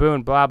confident in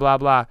Boone, blah, blah,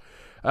 blah.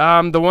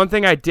 The one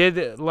thing I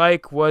did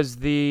like was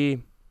I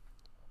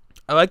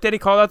like that he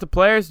called out the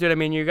players, dude. I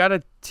mean, you got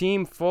a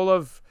team full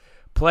of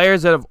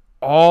players that have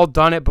all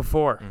done it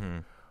before. Mm-hmm.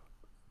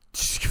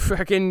 Just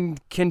freaking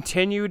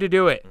continue to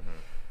do it.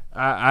 Mm-hmm.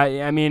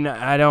 I mean,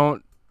 I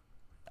don't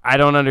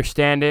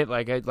understand it.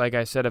 Like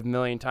I said a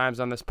million times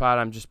on this pod,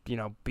 I'm just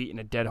beating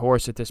a dead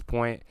horse at this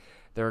point.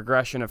 The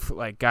regression of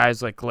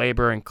guys like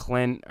Glaber and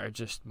Clint are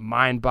just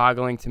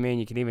mind-boggling to me, and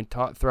you can even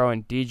throw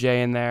in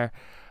DJ in there.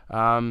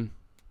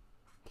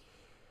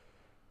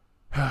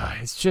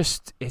 It's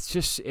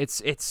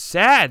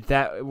sad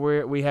that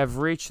we have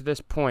reached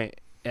this point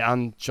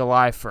on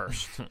July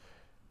 1st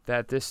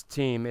that this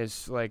team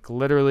is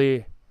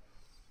literally.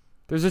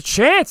 There's a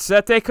chance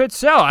that they could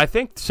sell. I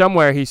think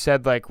somewhere he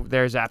said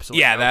there's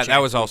absolutely no chance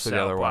that was also sell,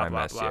 the other blah, one blah,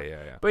 I missed. blah.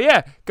 Yeah. But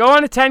yeah, go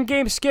on a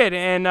 10-game skid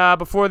and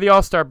before the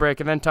All-Star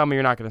break, and then tell me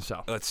you're not going to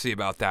sell. Let's see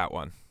about that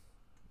one.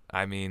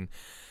 I mean,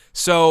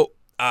 so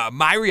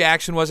my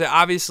reaction was that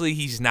obviously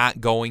he's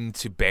not going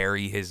to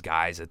bury his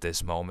guys at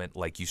this moment,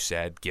 like you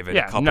said. Give it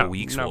a couple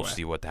weeks, we'll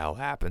see what the hell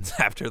happens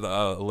after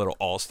the little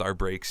All-Star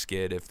break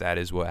skid, if that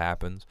is what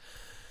happens.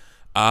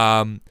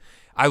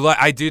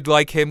 I did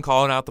like him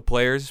calling out the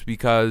players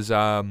because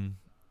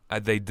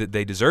They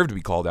deserve to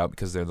be called out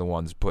because they're the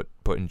ones put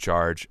in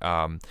charge.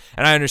 And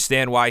I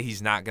understand why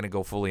he's not going to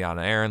go fully on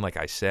Aaron, like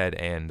I said,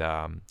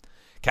 and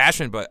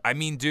Cashman. But I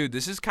mean, dude,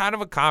 this is kind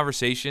of a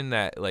conversation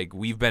that like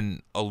we've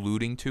been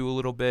alluding to a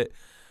little bit.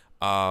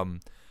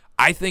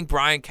 I think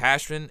Brian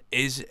Cashman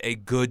is a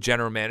good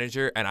general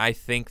manager, and I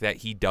think that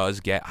he does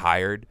get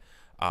hired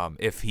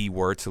if he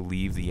were to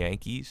leave the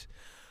Yankees.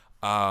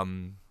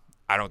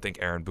 I don't think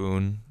Aaron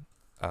Boone.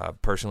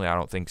 Personally, I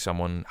don't think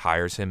someone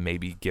hires him.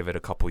 Maybe give it a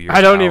couple years.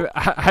 I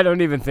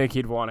don't even think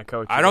he'd want to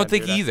coach. I don't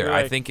think dude. either.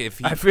 I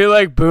feel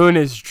like Boone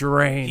is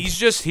drained. He's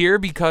just here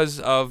because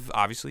of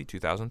obviously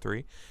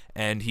 2003,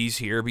 and he's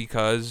here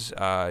because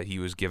he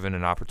was given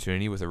an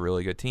opportunity with a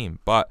really good team.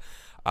 But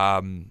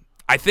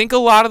I think a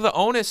lot of the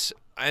onus,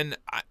 and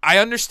I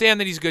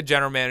understand that he's a good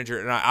general manager,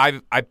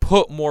 and I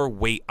put more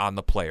weight on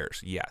the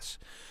players. Yes.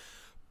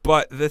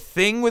 But the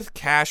thing with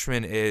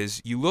Cashman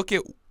is you look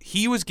at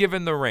he was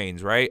given the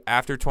reins, right?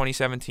 After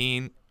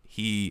 2017,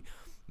 he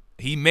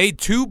made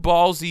two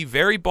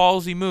very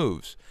ballsy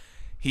moves.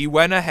 He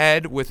went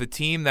ahead with a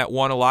team that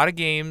won a lot of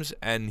games,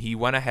 and he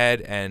went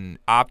ahead and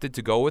opted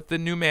to go with the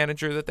new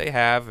manager that they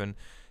have and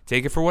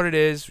take it for what it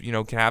is. You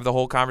know, can have the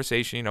whole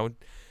conversation, you know,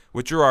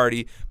 with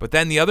Girardi. But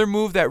then the other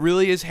move that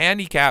really has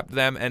handicapped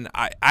them, and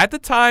at the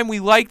time we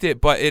liked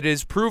it, but it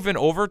is proven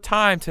over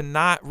time to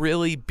not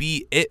really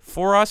be it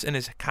for us and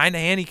has kind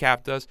of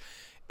handicapped us,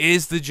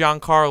 is the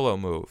Giancarlo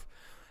move.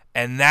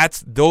 And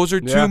those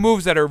are two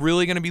moves that are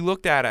really going to be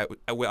looked at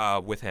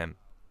with him.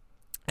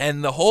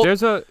 And the whole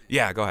go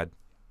ahead.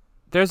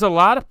 There's a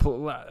lot of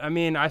I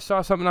mean, I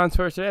saw something on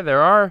Twitter today.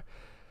 There are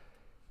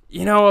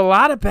a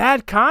lot of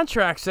bad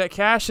contracts that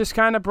Cash just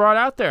kind of brought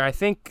out there. I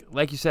think,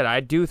 like you said,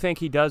 I do think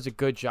he does a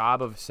good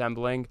job of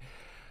assembling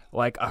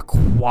like a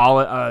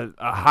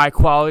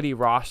high-quality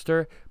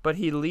roster, but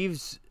he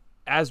leaves,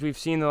 as we've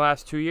seen the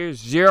last 2 years,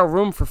 zero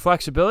room for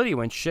flexibility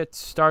when shit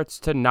starts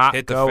to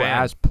not go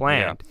as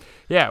planned.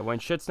 Yeah, when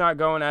shit's not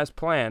going as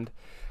planned,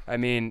 I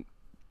mean,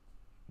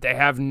 they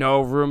have no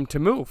room to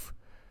move.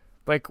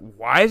 Like,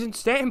 why isn't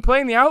Stanton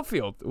playing the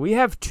outfield? We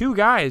have two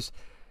guys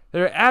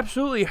that are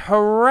absolutely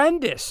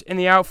horrendous in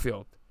the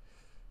outfield.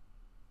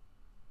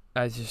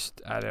 I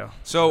don't know.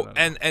 So,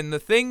 and the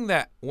thing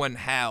that when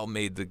Hal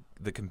made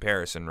the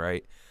comparison,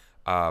 right,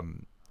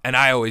 and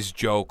I always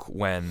joke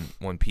when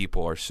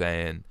people are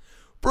saying,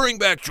 bring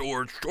back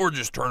George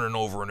is turning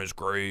over in his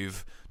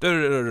grave,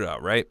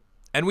 right?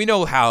 And we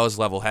know Hal is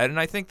level-headed, and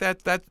I think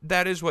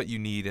that is what you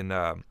need in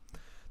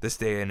this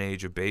day and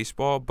age of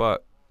baseball,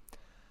 but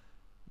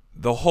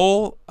the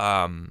whole,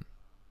 the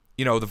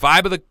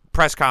vibe of the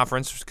press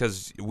conference,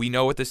 because we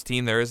know with this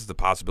team there is the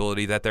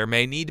possibility that there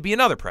may need to be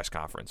another press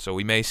conference, so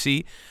we may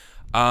see.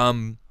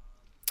 But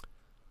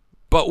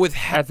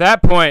at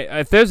that point,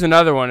 if there's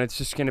another one, it's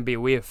just going to be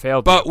we have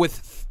failed. But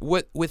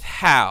with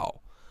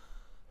Hal,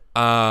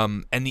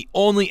 and the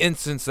only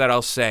instance that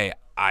I'll say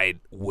I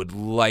would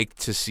like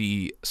to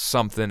see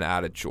something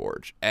out of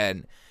George,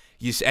 and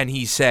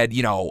he said,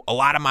 a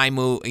lot of my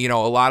move,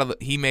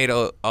 he made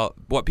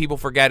what people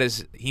forget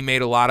is he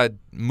made a lot of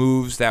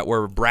moves that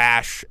were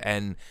brash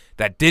and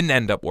that didn't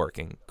end up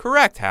working.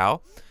 Correct,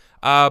 Hal.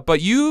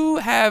 But you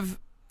have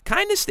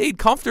kind of stayed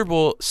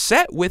comfortable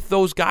set with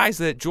those guys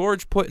that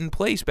George put in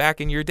place back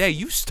in your day.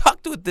 You stuck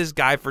with this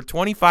guy for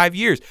 25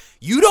 years.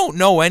 You don't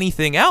know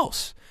anything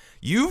else.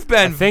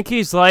 I think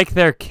he's like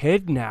their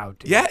kid now,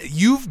 dude. Yeah,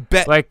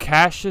 like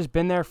Cash has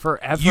been there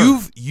forever.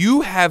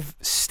 You have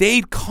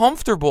stayed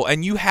comfortable,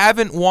 and you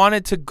haven't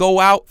wanted to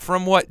go out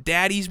from what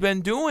Daddy's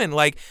been doing.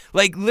 Like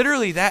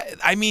literally that.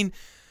 I mean,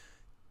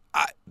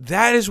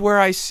 that is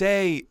where I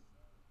say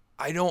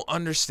I don't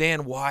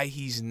understand why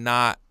he's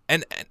not.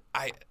 And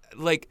I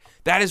like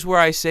that is where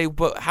I say,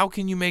 but how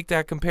can you make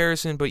that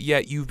comparison? But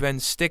yet you've been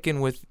sticking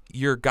with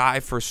your guy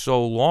for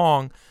so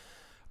long.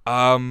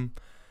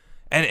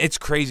 And it's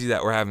crazy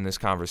that we're having this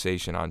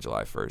conversation on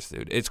July 1st,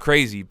 dude. It's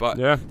crazy, but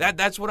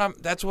that's what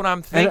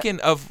I'm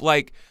thinking of.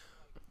 Like,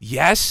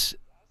 yes,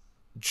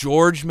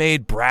 George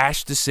made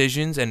brash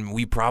decisions, and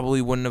we probably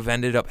wouldn't have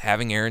ended up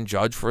having Aaron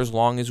Judge for as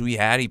long as we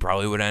had. He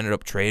probably would have ended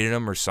up trading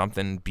him or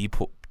something,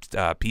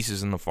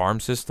 pieces in the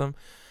farm system,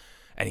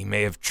 and he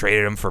may have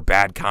traded him for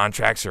bad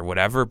contracts or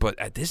whatever. But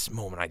at this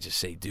moment, I just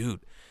say,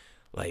 dude,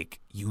 like,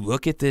 you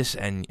look at this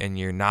and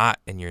you're not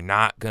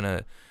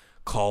gonna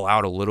call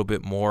out a little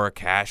bit more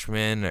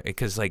Cashman,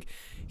 because like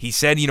he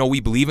said, we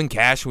believe in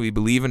Cash, we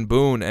believe in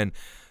Boone, and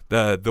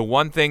the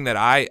one thing that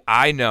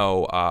I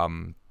know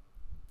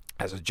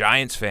as a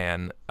Giants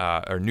fan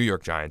or New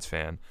York Giants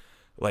fan,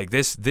 like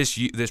this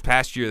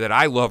past year, that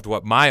I loved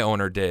what my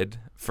owner did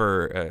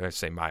for I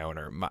say my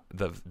owner,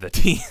 the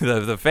team,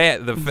 the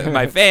fan,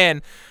 my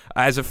fan,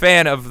 as a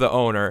fan of the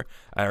owner.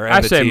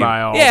 I say team.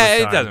 My all yeah,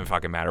 the it time. doesn't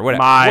fucking matter.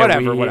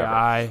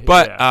 Whatever.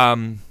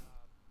 But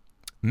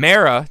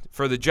Mara,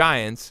 for the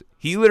Giants,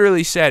 he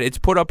literally said it's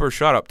put up or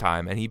shut up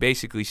time, and he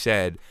basically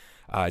said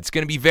it's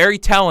going to be very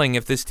telling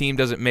if this team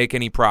doesn't make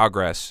any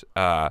progress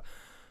and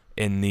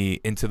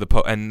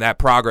that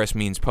progress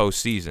means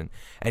postseason.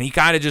 And he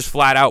kind of just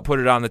flat out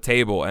put it on the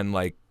table, and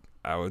like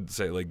I would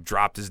say, like,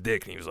 dropped his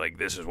dick, and he was like,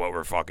 this is what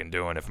we're fucking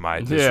doing if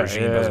this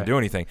regime doesn't do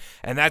anything.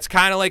 And that's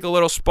kind of like a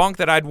little spunk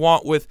that I'd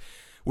want with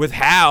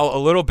Hal a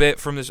little bit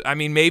from this. I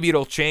mean, maybe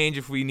it'll change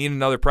if we need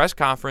another press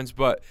conference,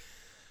 but,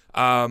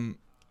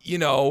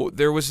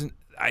 there was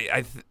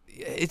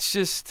it's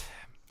just...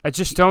 I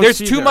just don't There's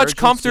see too the much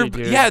urgency,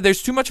 dude. Yeah,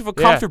 there's too much of a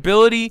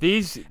comfortability.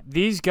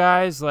 These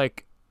guys,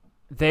 like,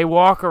 they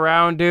walk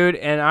around, dude,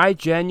 and I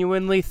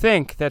genuinely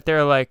think that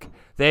they're like,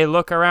 they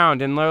look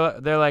around and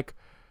they're like,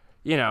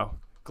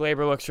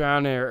 Glaber looks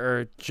around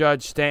or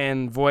Judge,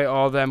 Stanton, Voit,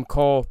 all of them,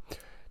 Cole.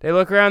 They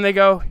look around, they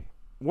go,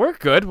 we're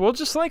good. We'll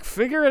just, like,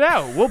 figure it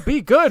out. We'll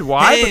be good.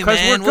 Why? Because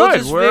we're good. We'll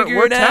just figure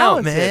we're it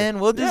talented. out, man.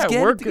 We'll just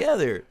get it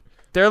together.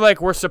 They're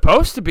like, we're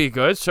supposed to be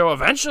good, so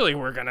eventually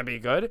we're going to be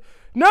good.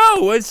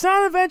 No, it's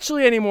not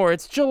eventually anymore.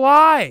 It's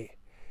July.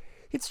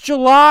 It's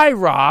July,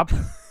 Rob.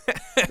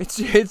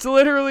 It's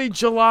literally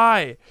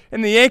July.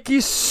 And the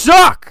Yankees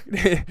suck.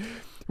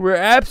 We're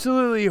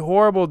absolutely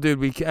horrible,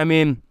 dude. I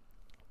mean,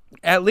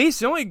 at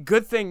least the only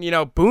good thing,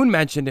 Boone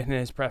mentioned in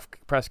his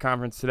press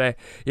conference today,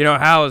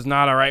 Hal is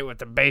not all right with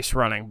the base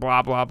running,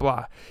 blah, blah,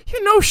 blah.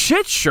 No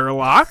shit,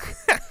 Sherlock.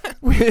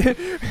 We've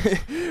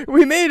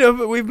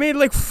made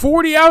like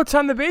 40 outs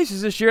on the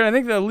bases this year, and I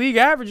think the league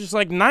average is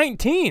like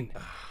 19.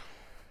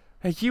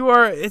 Like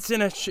it's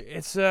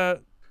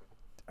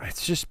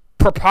just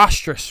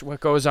preposterous what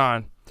goes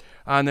on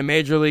the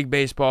Major League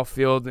Baseball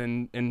field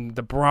in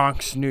the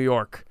Bronx, New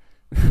York.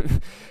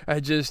 I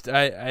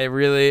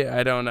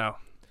don't know.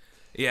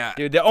 Yeah.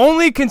 Dude, the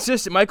only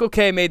consistent, Michael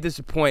Kay made this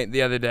a point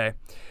the other day.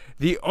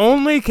 The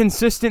only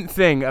consistent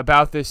thing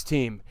about this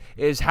team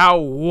is how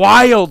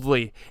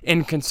wildly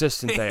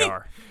inconsistent they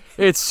are.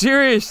 It's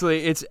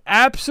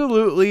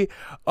absolutely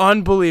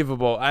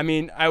unbelievable. I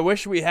mean, I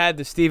wish we had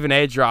the Stephen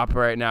A. drop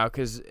right now,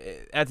 because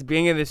at the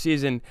beginning of the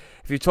season,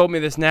 if you told me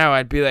this now,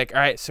 I'd be like,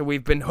 all right, so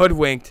we've been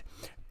hoodwinked,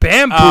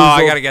 bamboozled. Oh,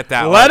 I got to get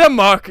that one. Led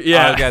amok.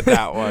 Yeah. I'll get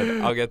that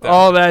one.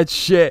 All that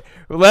shit.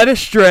 Led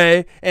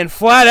astray and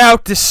flat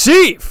out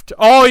deceived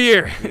all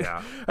year.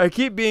 Yeah. I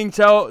keep being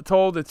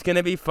told it's going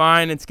to be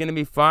fine. It's going to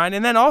be fine.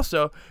 And then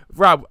also,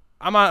 Rob,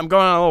 I'm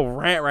going on a little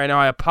rant right now.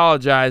 I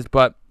apologize,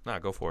 but. Nah,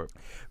 go for it.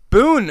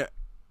 Boone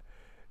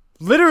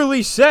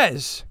literally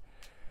says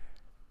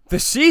the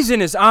season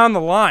is on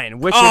the line,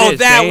 which it is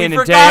day in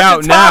and day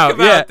out now.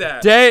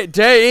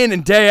 Day in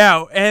and day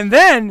out. And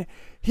then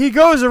he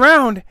goes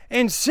around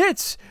and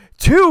sits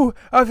 2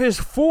 of his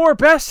 4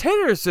 best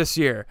hitters this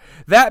year,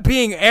 that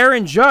being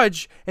Aaron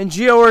Judge and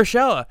Gio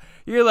Urshela.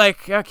 You're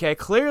like, okay,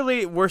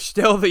 clearly we're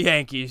still the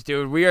Yankees,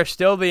 dude. We are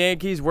still the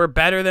Yankees. We're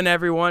better than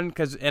everyone,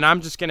 and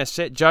I'm just going to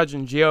sit Judge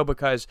and Gio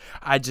because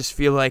I just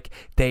feel like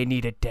they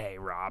need a day,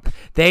 Rob.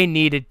 They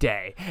need a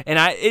day.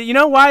 And you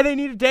know why they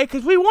need a day?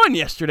 Because we won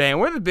yesterday, and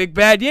we're the big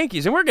bad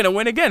Yankees, and we're going to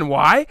win again.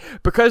 Why?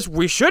 Because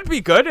we should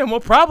be good, and we'll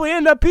probably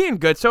end up being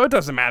good, so it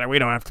doesn't matter. We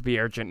don't have to be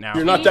urgent now.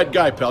 You're not that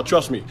guy, pal.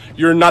 Trust me.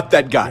 You're not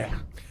that guy.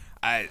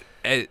 I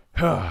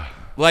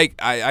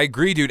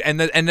agree, dude. And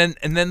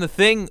then the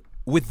thing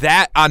with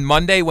that on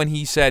Monday when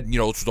he said,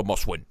 it's a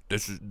must win. The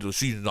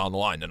season's on the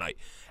line tonight.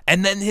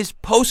 And then his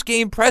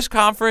post-game press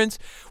conference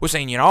was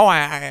saying,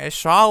 I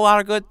saw a lot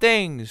of good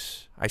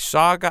things. I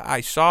saw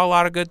a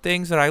lot of good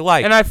things that I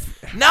like. And I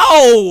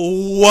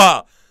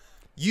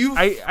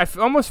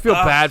almost feel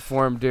bad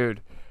for him,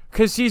 dude.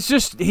 Because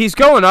he's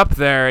going up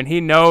there, and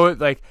he knows,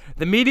 like,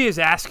 the media is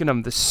asking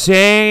him the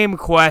same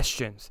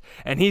questions,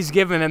 and he's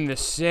giving them the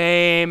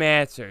same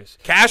answers.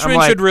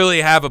 Cashman should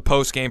really have a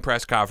post-game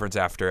press conference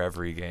after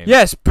every game.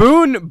 Yes,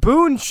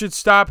 Boone should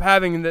stop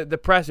having the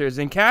pressers,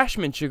 and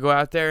Cashman should go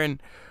out there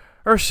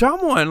or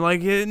someone.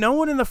 Like, no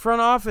one in the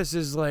front office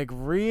is, like,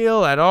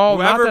 real at all.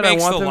 Whoever Not that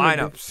makes I want the them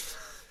lineups.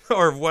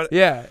 Or what?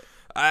 Yeah.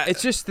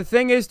 It's just, the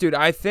thing is, dude,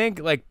 I think,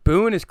 like,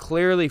 Boone is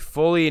clearly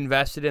fully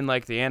invested in,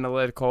 like, the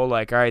analytical,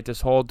 like, all right,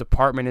 this whole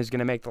department is going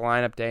to make the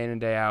lineup day in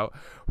and day out.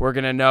 We're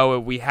going to know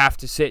we have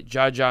to sit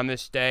Judge on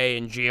this day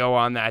and Gio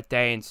on that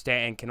day, and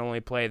Stanton can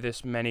only play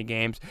this many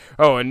games.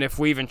 Oh, and if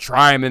we even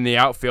try him in the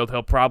outfield,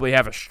 he'll probably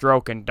have a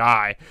stroke and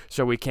die,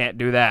 so we can't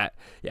do that.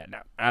 Yeah, no,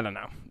 I don't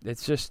know.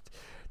 It's just,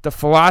 the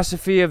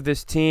philosophy of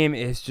this team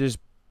is just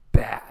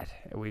bad.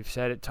 We've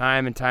said it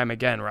time and time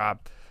again, Rob.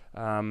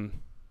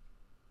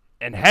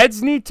 And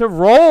heads need to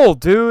roll,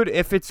 dude,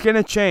 if it's going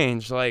to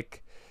change.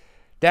 Like,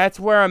 that's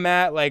where I'm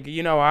at. Like,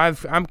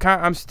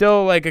 I'm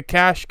still, like, a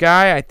Cash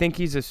guy. I think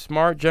he's a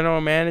smart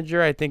general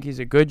manager. I think he's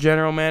a good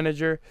general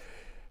manager.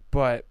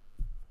 But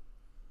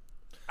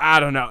I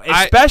don't know.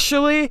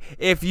 Especially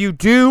if you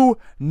do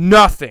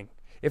nothing.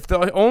 If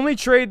the only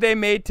trade they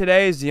made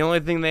today is the only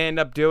thing they end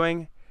up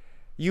doing,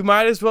 you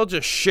might as well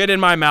just shit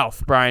in my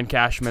mouth, Brian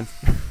Cashman.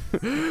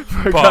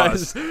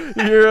 Because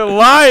you're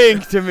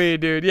lying to me,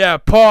 dude. Yeah,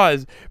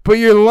 pause. But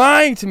you're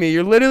lying to me.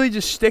 You're literally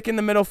just sticking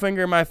the middle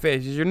finger in my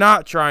face. You're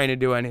not trying to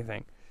do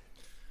anything.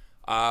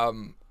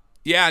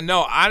 Yeah,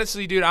 no,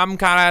 honestly, dude, I'm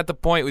kind of at the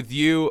point with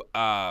you.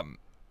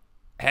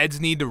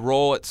 Heads need to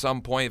roll at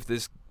some point if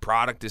this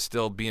product is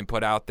still being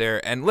put out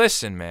there. And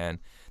listen, man,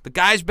 the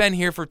guy's been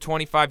here for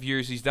 25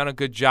 years. He's done a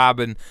good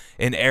job in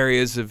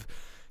areas of,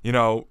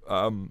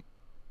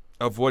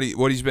 of what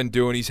he's been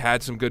doing. He's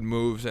had some good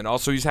moves, and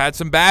also he's had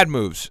some bad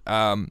moves.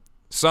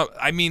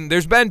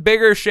 There's been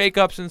bigger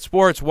shakeups in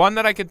sports. One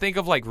that I can think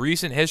of, like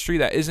recent history,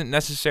 that isn't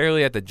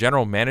necessarily at the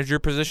general manager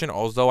position,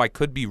 although I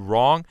could be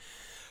wrong.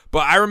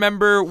 But I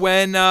remember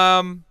when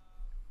the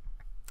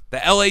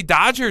LA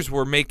Dodgers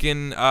were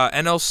making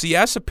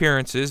NLCS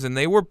appearances, and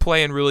they were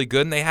playing really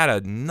good, and they had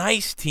a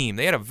nice team.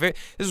 This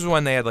is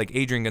when they had like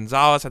Adrian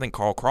Gonzalez. I think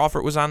Carl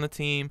Crawford was on the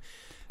team.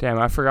 Damn,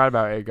 I forgot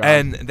about it.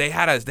 And they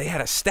had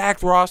a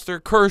stacked roster,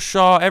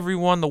 Kershaw,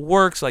 everyone, the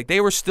works. Like,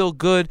 they were still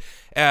good,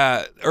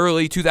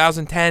 early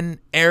 2010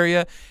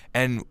 area.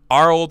 And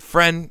our old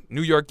friend,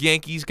 New York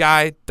Yankees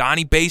guy,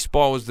 Donnie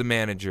Baseball, was the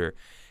manager.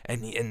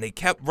 And they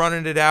kept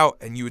running it out,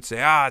 and you would say,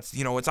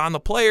 it's on the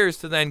players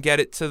to then get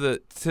it to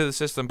the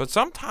system. But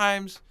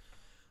sometimes,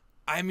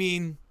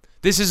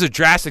 this is a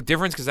drastic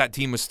difference because that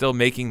team was still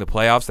making the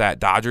playoffs, that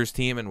Dodgers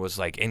team, and was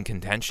like in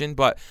contention.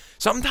 But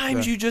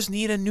sometimes you just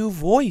need a new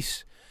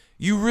voice.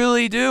 You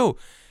really do.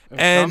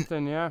 And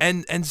something, yeah.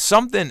 And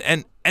something.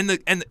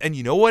 And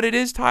you know what it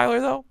is,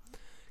 Tyler, though?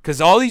 Because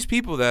all these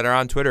people that are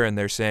on Twitter and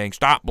they're saying,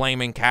 stop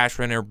blaming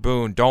Cashman or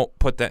Boone. Don't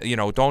put that,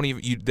 don't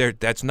even,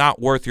 that's not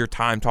worth your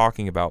time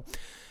talking about.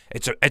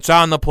 It's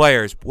on the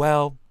players.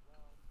 Well,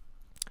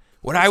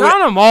 on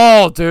them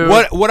all, dude.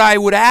 What I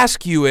would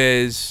ask you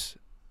is,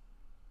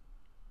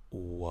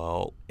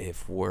 well,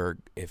 if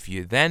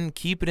you then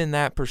keep it in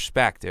that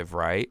perspective,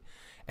 right?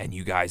 And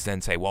you guys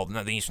then say, well,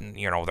 no, these,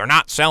 they're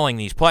not selling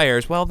these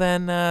players. Well,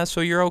 then,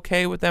 so you're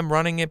okay with them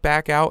running it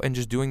back out and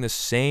just doing the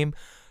same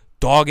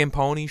dog and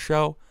pony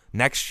show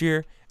next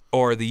year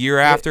or the year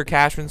after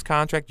Cashman's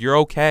contract? You're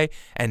okay,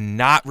 and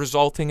not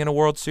resulting in a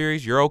World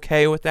Series? You're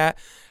okay with that?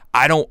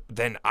 I don't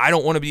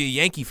want to be a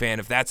Yankee fan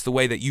if that's the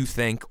way that you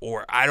think,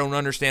 or I don't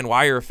understand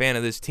why you're a fan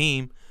of this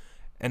team.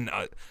 And,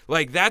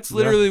 that's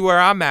literally where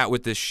I'm at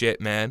with this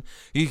shit, man.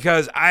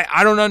 Because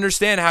I don't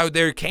understand how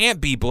there can't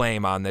be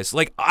blame on this.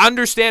 Like,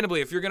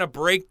 understandably, if you're going to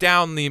break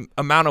down the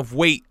amount of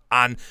weight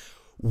on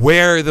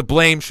where the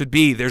blame should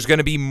be, there's going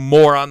to be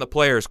more on the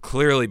players,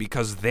 clearly,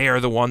 because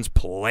they're the ones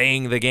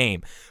playing the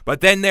game.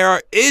 But then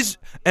there is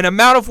an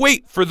amount of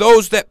weight for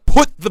those that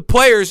put the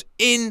players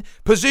in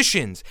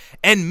positions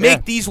and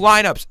make these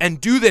lineups and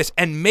do this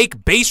and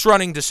make base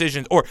running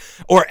decisions or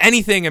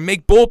anything and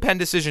make bullpen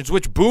decisions,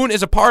 which Boone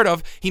is a part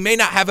of. He may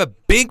not have a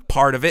big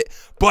part of it,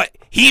 but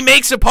he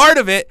makes a part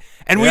of it.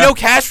 And we know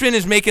Cashman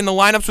is making the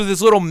lineups with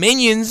his little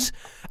minions.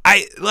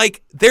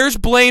 There's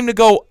blame to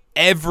go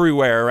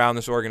everywhere around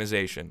this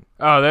organization.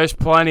 Oh, there's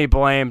plenty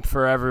blame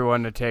for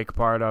everyone to take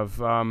part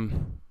of. Our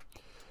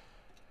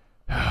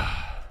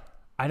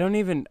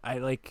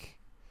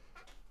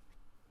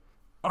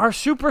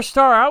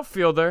superstar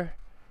outfielder,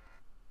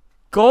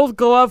 Gold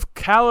Glove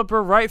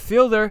caliber right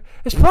fielder,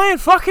 is playing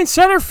fucking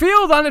center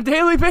field on a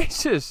daily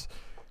basis.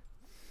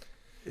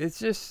 It's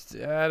just,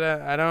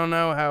 I don't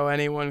know how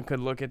anyone could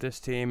look at this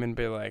team and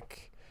be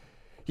like,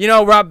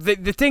 Rob,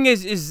 the thing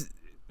is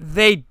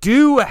they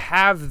do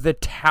have the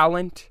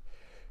talent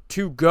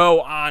to go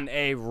on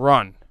a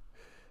run.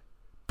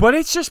 But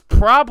it's just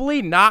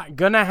probably not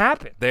going to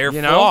happen. They're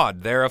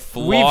flawed. They're a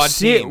flawed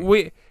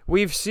team.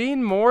 We've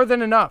seen more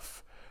than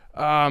enough.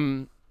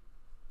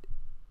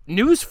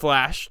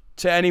 Newsflash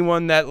to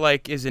anyone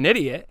that is an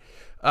idiot.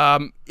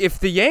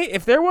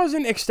 If there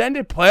wasn't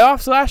extended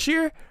playoffs last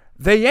year,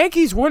 the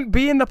Yankees wouldn't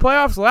be in the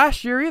playoffs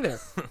last year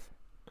either.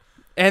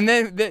 And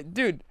then,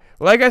 dude,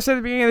 like I said at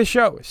the beginning of the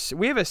show,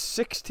 we have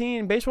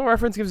Baseball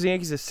Reference gives the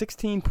Yankees a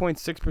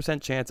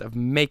 16.6% chance of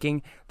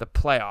making the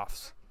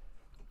playoffs.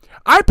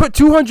 I put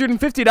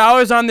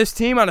 $250 on this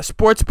team on a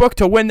sports book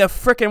to win the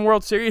frickin'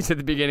 World Series at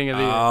the beginning of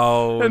the year.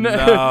 Oh,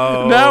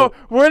 no. Now,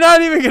 we're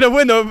not even going to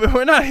win.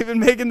 We're not even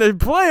making the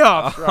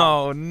playoffs.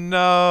 Oh,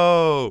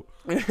 no.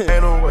 Ain't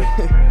no way.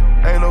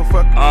 Ain't no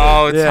fucking way.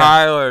 Oh,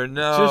 Tyler,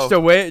 no.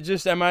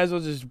 I might as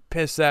well just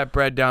piss that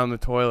bread down the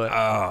toilet.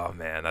 Oh,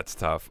 man, that's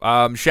tough.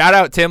 Shout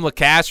out Tim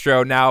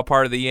LaCastro, now a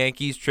part of the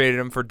Yankees. Traded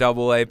him for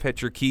Double-A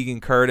pitcher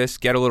Keegan Curtis.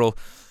 Get a little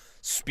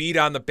speed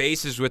on the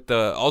bases with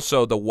the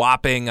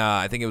whopping,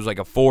 I think it was like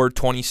a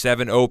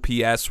 427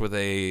 OPS with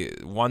a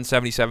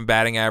 177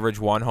 batting average,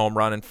 1 home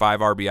run and 5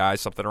 RBIs,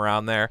 something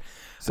around there.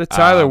 It's a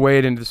Tyler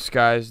Wade in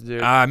disguise,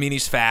 dude.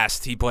 He's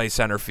fast. He plays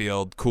center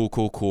field.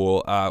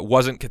 Cool.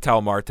 Wasn't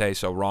Ketel Marte,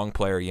 so wrong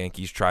player.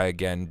 Yankees, try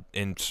again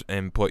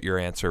and put your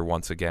answer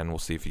once again. We'll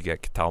see if you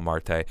get Ketel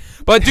Marte.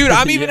 But, dude,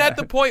 I'm even at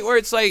the point where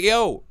it's like,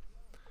 yo,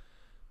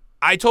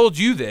 I told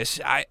you this.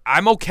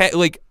 I'm okay.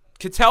 Like,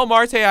 Ketel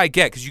Marte I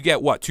get, because you get,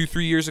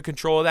 2-3 years of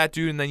control of that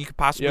dude, and then you could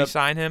possibly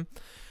sign him.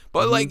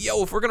 But,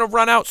 if we're going to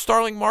run out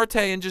Starling Marte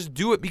and just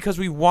do it because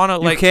we want to,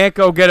 You can't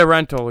go get a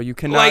rental. You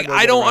cannot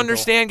I don't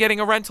understand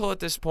getting a rental at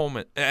this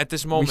moment. We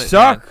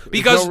suck. Man.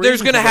 Because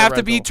there's going to have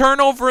to be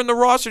turnover in the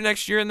roster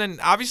next year, and then,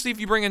 obviously,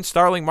 if you bring in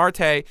Starling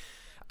Marte,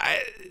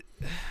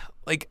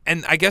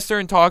 and I guess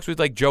they're in talks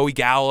with, Joey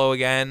Gallo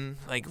again.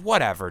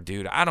 Whatever,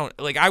 dude. I'm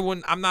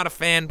not a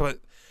fan, but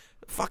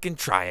fucking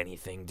try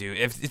anything, dude.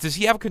 Does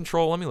he have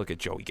control? Let me look at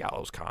Joey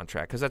Gallo's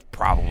contract because that's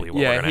probably what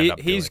we're gonna end up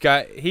doing. He's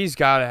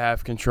got to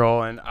have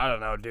control, and I don't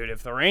know, dude.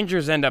 If the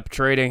Rangers end up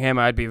trading him,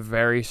 I'd be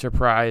very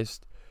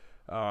surprised.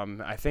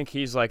 I think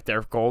he's like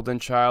their golden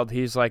child.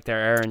 He's like their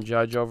Aaron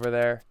Judge over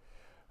there.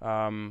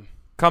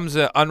 Comes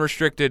an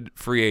unrestricted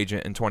free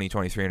agent in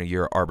 2023 and a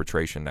year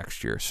arbitration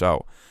next year.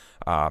 So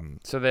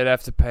they'd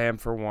have to pay him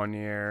for 1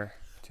 year.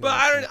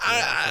 But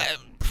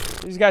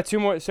He's got 2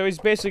 more. So he's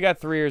basically got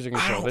 3 years of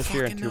control this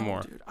year and 2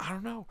 more. Dude, I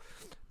don't know.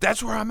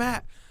 That's where I'm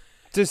at.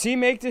 Does he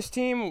make this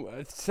team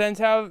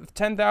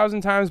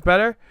 10,000 times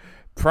better?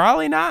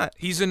 Probably not.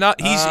 He's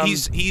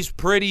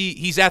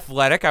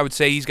athletic. I would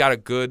say he's got a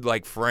good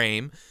like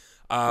frame.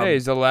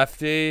 He's a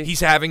lefty.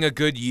 He's having a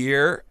good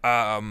year.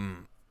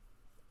 I'm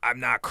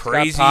not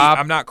crazy.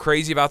 I'm not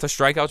crazy about the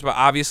strikeouts, but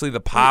obviously the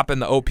pop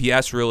and the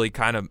OPS really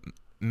kind of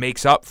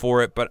makes up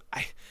for it. But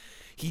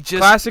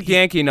classic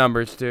Yankee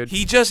numbers, dude.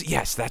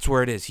 Yes, that's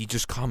where it is. He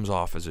just comes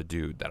off as a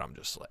dude that I'm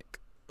just like,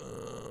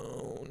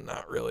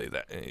 not really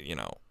that,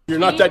 You're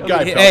not that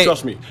guy, pal.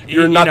 Trust me.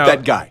 You're not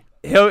that guy.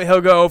 He'll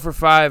go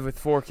 0-for-5 with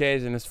 4 Ks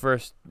in his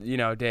first,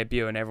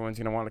 debut, and everyone's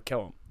gonna want to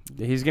kill him.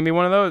 He's gonna be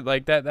one of those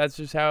like that. That's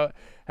just how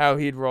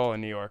he'd roll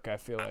in New York. I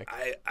feel like.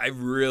 I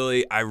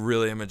really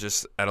am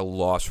just at a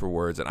loss for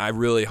words, and I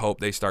really hope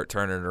they start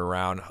turning it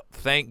around.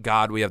 Thank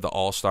God we have the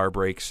All-Star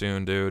break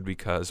soon, dude,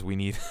 because we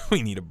need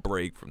a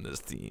break from this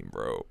team,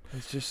 bro.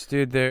 It's just,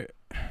 dude, there.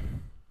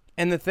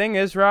 And the thing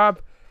is,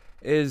 Rob,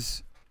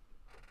 is,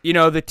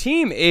 the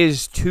team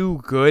is too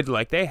good.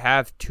 Like, they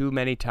have too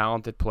many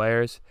talented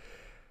players.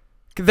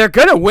 They're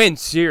gonna win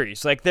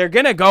series. Like, they're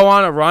gonna go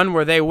on a run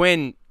where they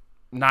win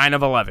 9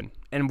 of 11.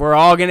 And we're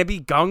all going to be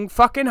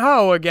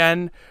gung-fucking-ho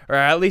again, or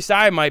at least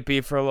I might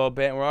be for a little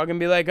bit, and we're all going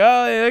to be like,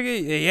 oh, look,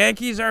 the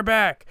Yankees are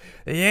back.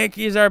 The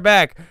Yankees are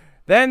back.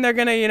 Then they're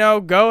going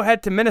to, go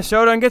head to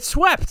Minnesota and get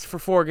swept for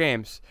 4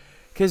 games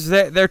because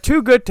they're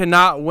too good to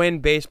not win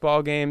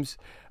baseball games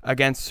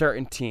against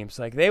certain teams.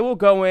 Like, they will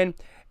go in,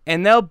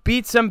 and they'll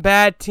beat some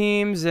bad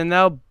teams, and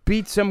they'll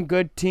beat some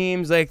good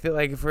teams, like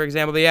for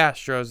example, the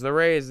Astros, the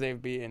Rays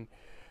they've beaten,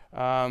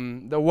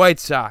 the White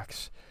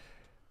Sox.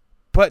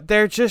 But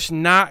they're just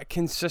not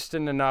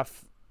consistent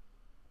enough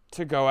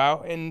to go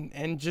out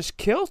and just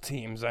kill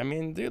teams. I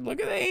mean, dude,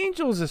 look at the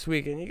Angels this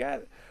weekend. You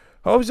got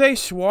Jose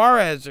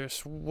Suarez or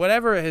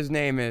whatever his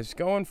name is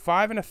going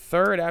 5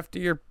 1/3 after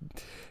your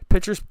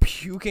pitcher's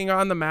puking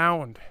on the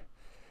mound.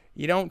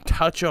 You don't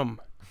touch him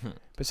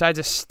besides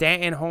a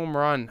Stanton home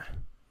run.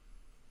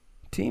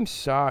 Team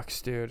sucks,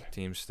 dude.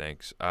 Team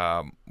stinks.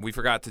 We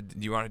forgot to. Do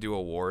you want to do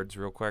awards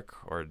real quick,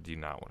 or do you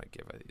not want to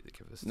give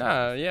this?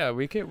 Nah, yeah,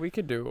 we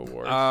could do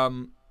awards.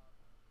 I'm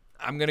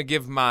gonna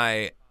give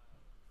my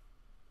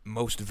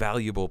most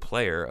valuable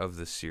player of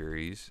the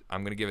series.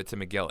 I'm gonna give it to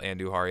Miguel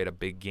Andujar. He had a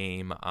big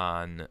game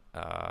on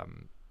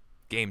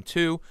game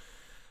 2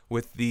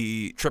 with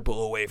the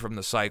triple away from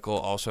the cycle.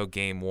 Also,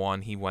 game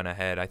 1, he went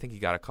ahead. I think he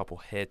got a couple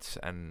hits,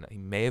 and he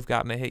may have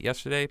gotten a hit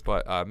yesterday.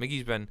 But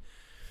Miggy's been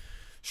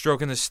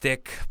stroking the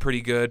stick pretty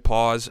good.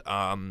 Pause.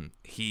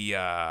 He's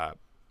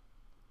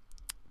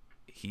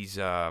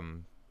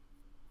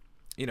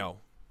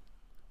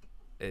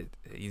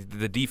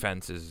the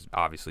defense is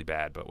obviously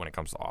bad, but when it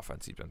comes to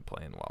offense, he's been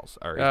playing well.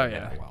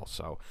 Well.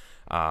 So,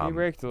 he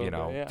raked a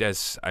little bit, yeah.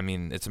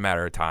 It's a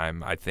matter of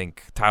time. I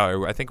think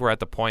Tyler. I think we're at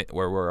the point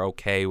where we're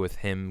okay with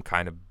him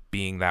kind of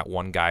being that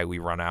one guy we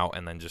run out,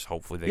 and then just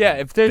hopefully they. Yeah,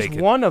 if there's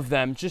one of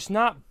them, just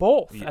not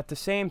both at the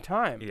same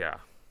time. Yeah.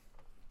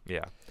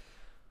 Yeah.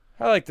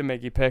 I like the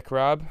Miggy pick,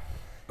 Rob.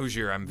 Who's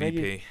your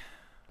MVP?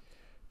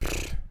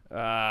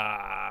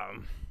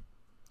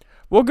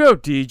 We'll go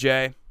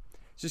DJ.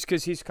 Just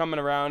because he's coming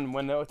around.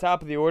 When the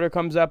top of the order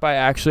comes up, I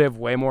actually have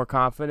way more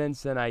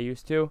confidence than I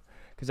used to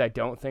because I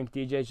don't think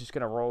DJ's just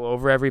going to roll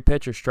over every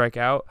pitch or strike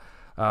out.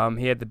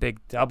 He had the big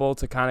double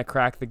to kind of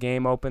crack the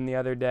game open the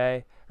other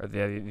day, or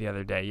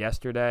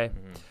yesterday.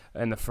 Mm-hmm.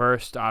 And the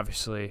first,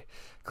 obviously,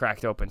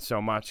 cracked open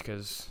so much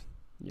because,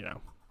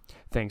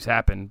 things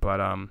happen. But,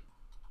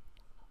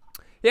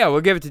 yeah,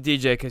 we'll give it to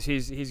DJ because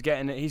he's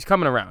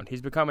coming around.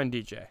 He's becoming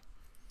DJ.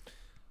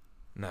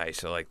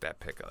 Nice. I like that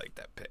pick.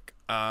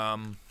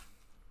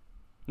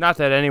 Not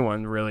that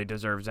anyone really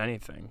deserves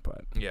anything,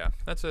 but yeah,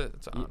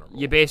 it's honorable.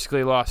 You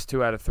basically lost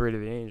 2 out of 3 to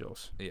the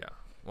Angels. Yeah.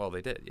 Well,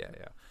 they did.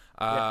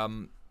 Yeah.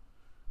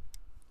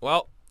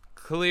 Well,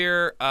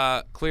 clear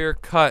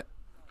cut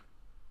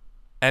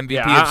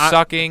MVP of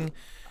sucking.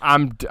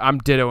 I'm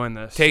dittoing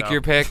this. Take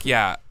your pick.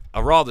 Yeah.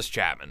 Aroldis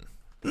Chapman.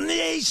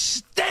 He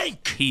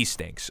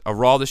stinks.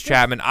 Aroldis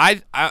Chapman.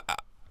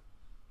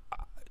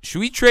 Should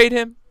we trade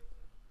him?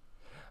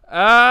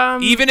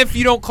 Even if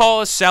you don't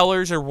call us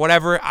sellers or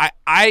whatever,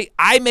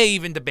 I may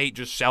even debate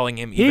just selling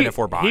him even if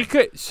we're buying. He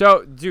could.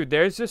 So, dude,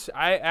 there's this.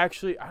 I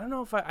don't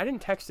know if I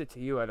didn't text it to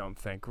you. I don't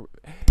think.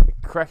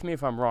 Correct me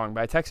if I'm wrong,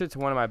 but I texted it to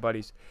one of my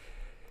buddies.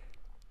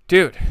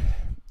 Dude,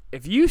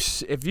 if you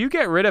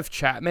get rid of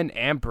Chapman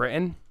and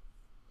Britton,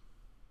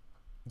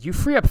 you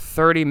free up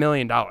 $30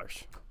 million.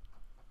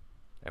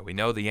 And we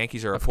know the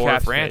Yankees are a poor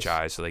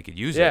franchise, so they could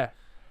use it.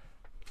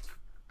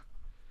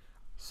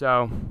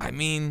 So I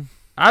mean,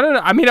 I don't know.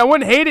 I mean, I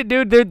wouldn't hate it,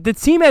 dude. The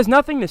team has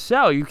nothing to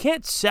sell. You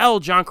can't sell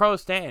Giancarlo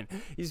Stanton.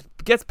 He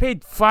gets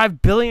paid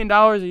 $5 billion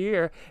a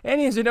year, and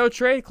he has a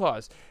no-trade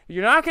clause.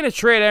 You're not going to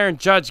trade Aaron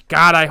Judge.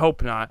 God, I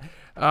hope not.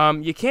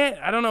 You can't.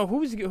 I don't know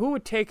who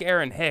would take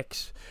Aaron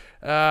Hicks.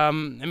 I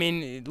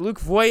mean, Luke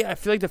Voigt, I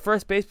feel like the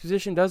first base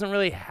position doesn't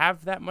really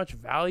have that much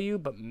value,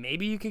 but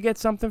maybe you could get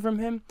something from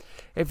him.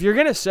 If you're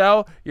going to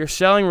sell, you're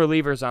selling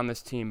relievers on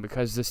this team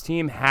because this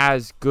team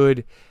has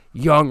good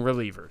young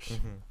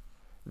relievers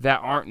that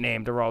aren't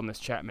named Aroldis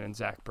Chapman and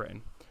Zach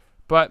Britton.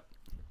 But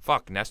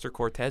fuck, Nestor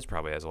Cortez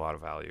probably has a lot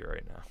of value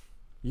right now.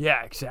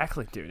 Yeah,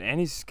 exactly, dude. And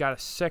he's got a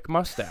sick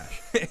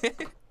mustache.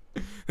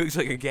 Looks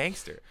like a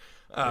gangster.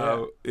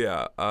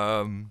 Yeah.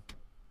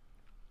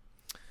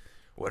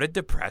 What a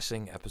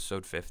depressing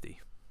episode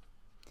 50.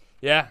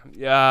 Yeah.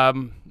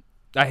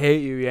 I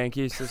hate you,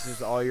 Yankees. This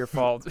is all your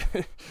fault.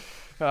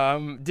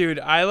 Dude,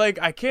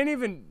 I can't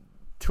even.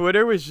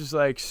 Twitter was just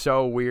like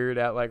so weird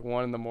at like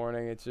 1 a.m.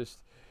 It's just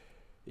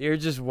you're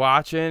just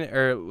watching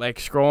or like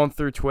scrolling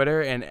through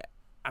Twitter and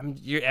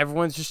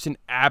everyone's just in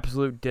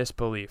absolute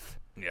disbelief.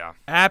 Yeah.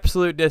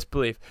 Absolute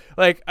disbelief.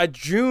 Like a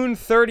June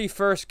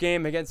 31st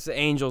game against the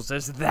Angels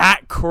is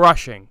that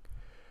crushing.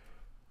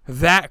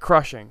 That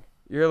crushing.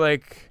 You're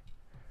like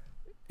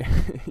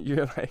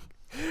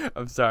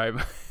I'm sorry.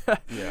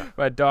 Yeah.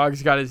 My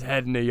dog's got his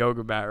head in a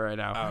yoga mat right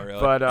now. Oh,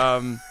 really? But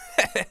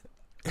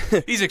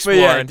he's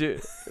exploring.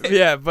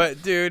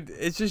 But dude,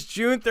 it's just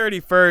June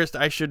 31st.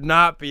 I should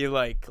not be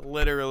like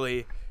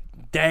literally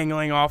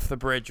dangling off the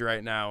bridge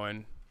right now,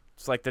 and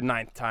it's like the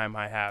 9th time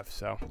I have.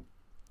 So,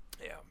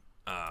 yeah,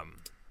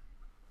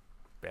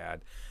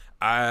 bad.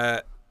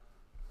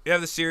 We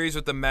have the series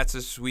with the Mets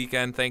this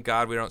weekend. Thank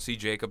God we don't see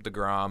Jacob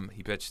deGrom.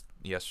 He pitched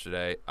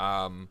yesterday.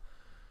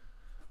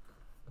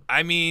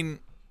 I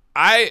mean,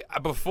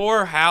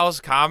 before Hal's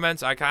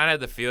comments, I kind of had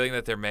the feeling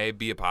that there may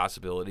be a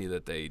possibility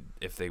that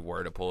if they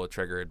were to pull a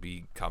trigger, it'd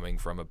be coming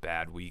from a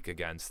bad week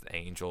against the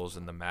Angels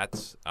and the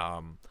Mets.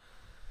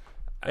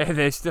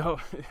 They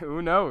still,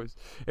 who knows?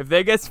 If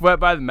they get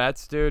swept by the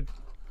Mets, dude,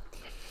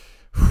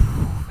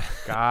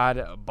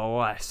 God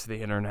bless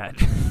the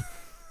internet.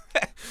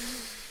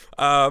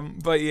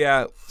 But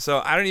yeah,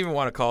 so I don't even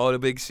want to call it a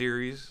big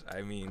series.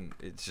 I mean,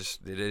 it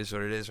is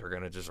what it is. We're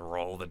going to just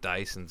roll the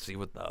dice and see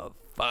what the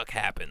fuck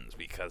happens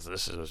because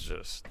this is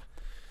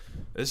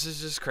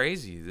just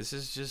crazy. This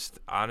is just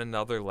on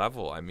another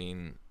level. I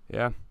mean,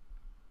 yeah.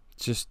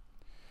 Just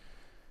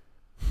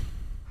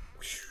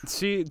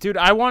see, dude,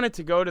 I wanted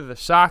to go to the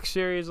Sox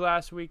series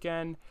last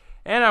weekend.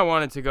 And I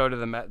wanted to go to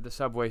the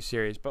Subway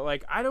Series, but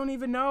like I don't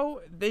even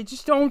know. They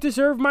just don't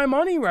deserve my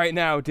money right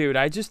now, dude.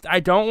 I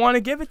don't want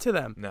to give it to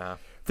them. Nah.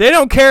 If they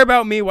don't care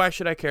about me, why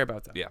should I care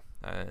about them? Yeah,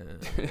 I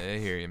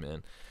hear you,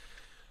 man.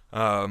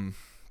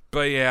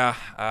 But yeah,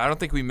 I don't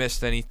think we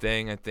missed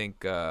anything. I think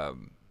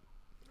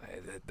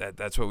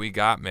that's what we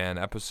got, man.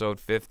 Episode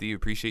 50.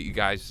 Appreciate you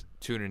guys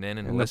tuning in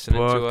and listening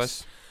to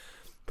us.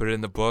 Put it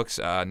in the books.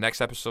 Next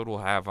episode we'll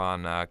have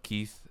on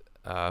Keith.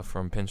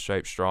 From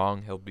Pinstripe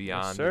Strong. He'll be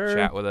on to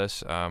chat with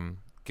us,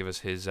 give us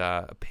his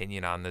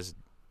opinion on this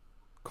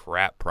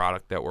crap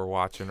product that we're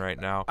watching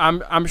right now.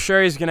 I'm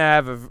sure he's gonna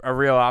have a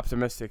real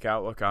optimistic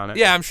outlook on it.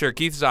 Yeah, I'm sure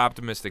Keith's an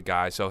optimistic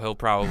guy, so he'll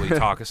probably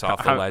talk us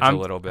off the ledge a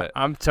little bit.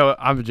 I'm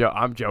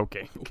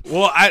joking.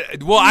 Well,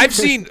 I've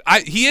seen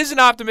he is an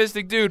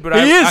optimistic dude,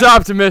 but he is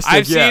optimistic.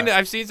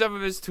 I've seen some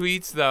of his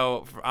tweets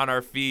though on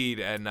our feed,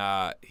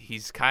 and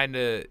he's kind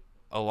of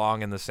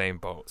along in the same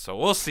boat, so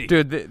we'll see.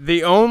 Dude,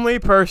 the only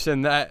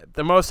person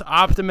the most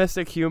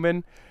optimistic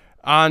human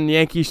on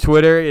Yankees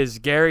Twitter is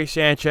Gary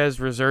Sanchez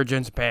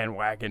Resurgence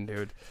bandwagon,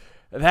 dude.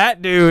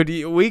 That dude,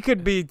 we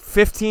could be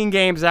 15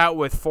 games out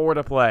with 4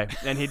 to play,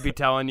 and he'd be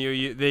telling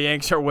you the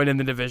Yanks are winning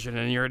the division,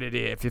 and you're an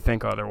idiot if you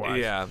think otherwise.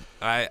 Yeah,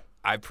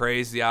 I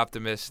praise the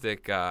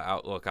optimistic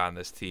outlook on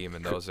this team,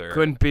 and those are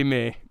couldn't be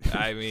me.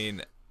 I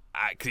mean,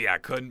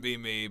 couldn't be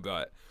me,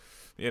 but.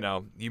 You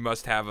know, you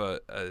must have a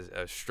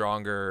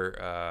stronger.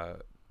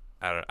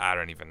 I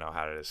don't even know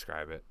how to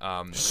describe it.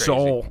 Crazy,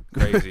 soul,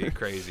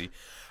 crazy.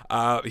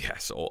 Yeah,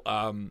 soul.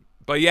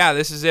 But yeah,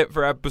 this is it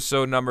for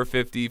episode number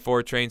 50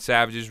 for Train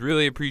Savages.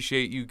 Really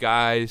appreciate you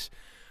guys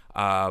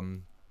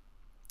tuning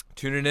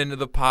into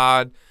the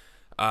pod.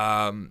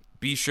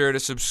 Be sure to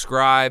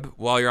subscribe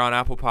while you're on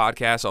Apple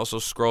Podcasts. Also,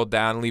 scroll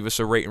down and leave us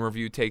a rate and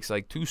review. It takes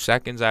like 2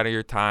 seconds out of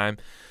your time.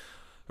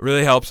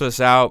 Really helps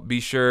us out. Be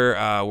sure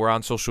we're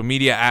on social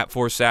media at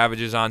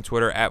 4Savages on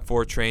Twitter, at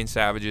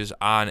 4TrainSavages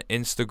on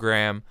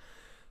Instagram.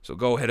 So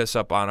go hit us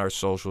up on our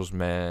socials,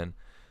 man.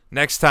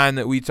 Next time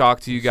that we talk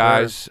to you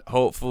guys,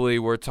 hopefully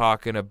we're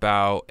talking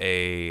about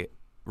a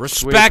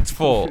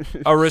respectful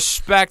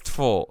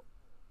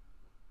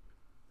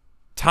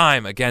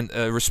time again,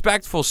 a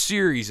respectful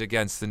series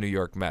against the New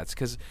York Mets.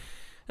 Because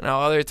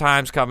other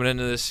times coming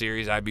into this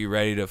series, I'd be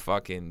ready to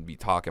fucking be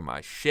talking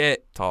my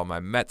shit to all my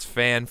Mets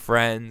fan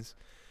friends.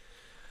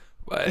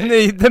 But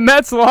the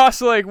Mets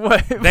lost like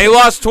what? They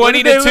lost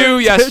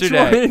 20-2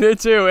 yesterday.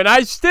 20-2,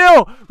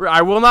 and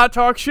I will not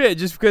talk shit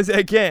just because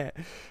I can't.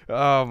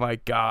 Oh my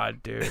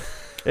God, dude.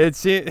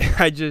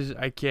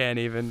 I can't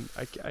even.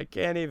 I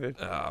can't even.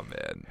 Oh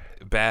man,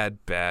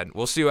 bad.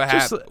 We'll see what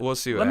happens. We'll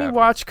see what happens. Let me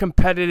watch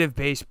competitive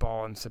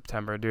baseball in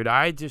September, dude.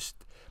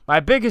 My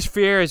biggest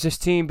fear is this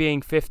team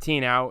being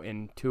 15 out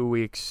in 2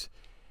 weeks,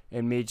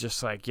 and me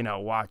just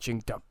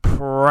watching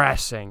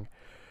depressing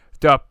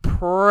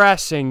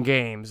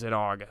games in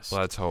August.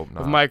 Let's hope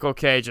not. With Michael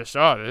K.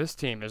 This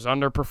team is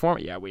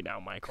underperforming. Yeah, we know,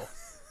 Michael.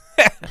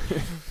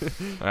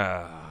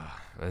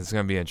 It's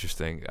going to be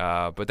interesting.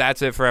 But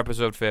that's it for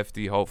episode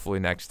 50. Hopefully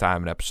next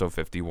time in episode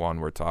 51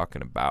 we're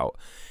talking about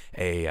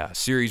a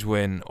series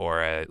win,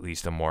 or at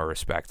least a more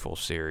respectful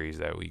series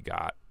that we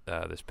got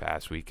this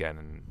past weekend.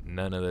 And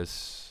none of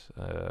this,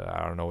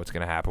 I don't know what's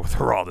going to happen with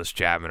Aroldis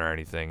Chapman or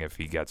anything if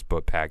he gets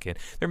put back in.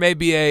 There may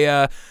be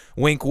a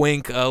wink,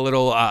 a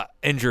little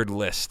injured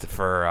list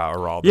for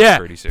Aroldis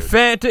pretty soon.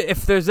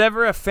 If there's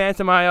ever a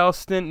Phantom IL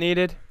stint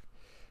needed,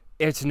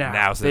 it's now.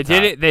 Now's the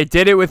time. They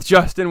did it with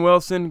Justin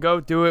Wilson. Go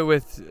do it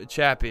with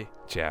Chappie.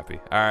 All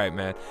right,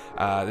 man.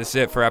 This is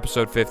it for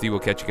episode 50. We'll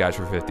catch you guys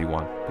for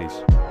 51.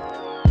 Peace.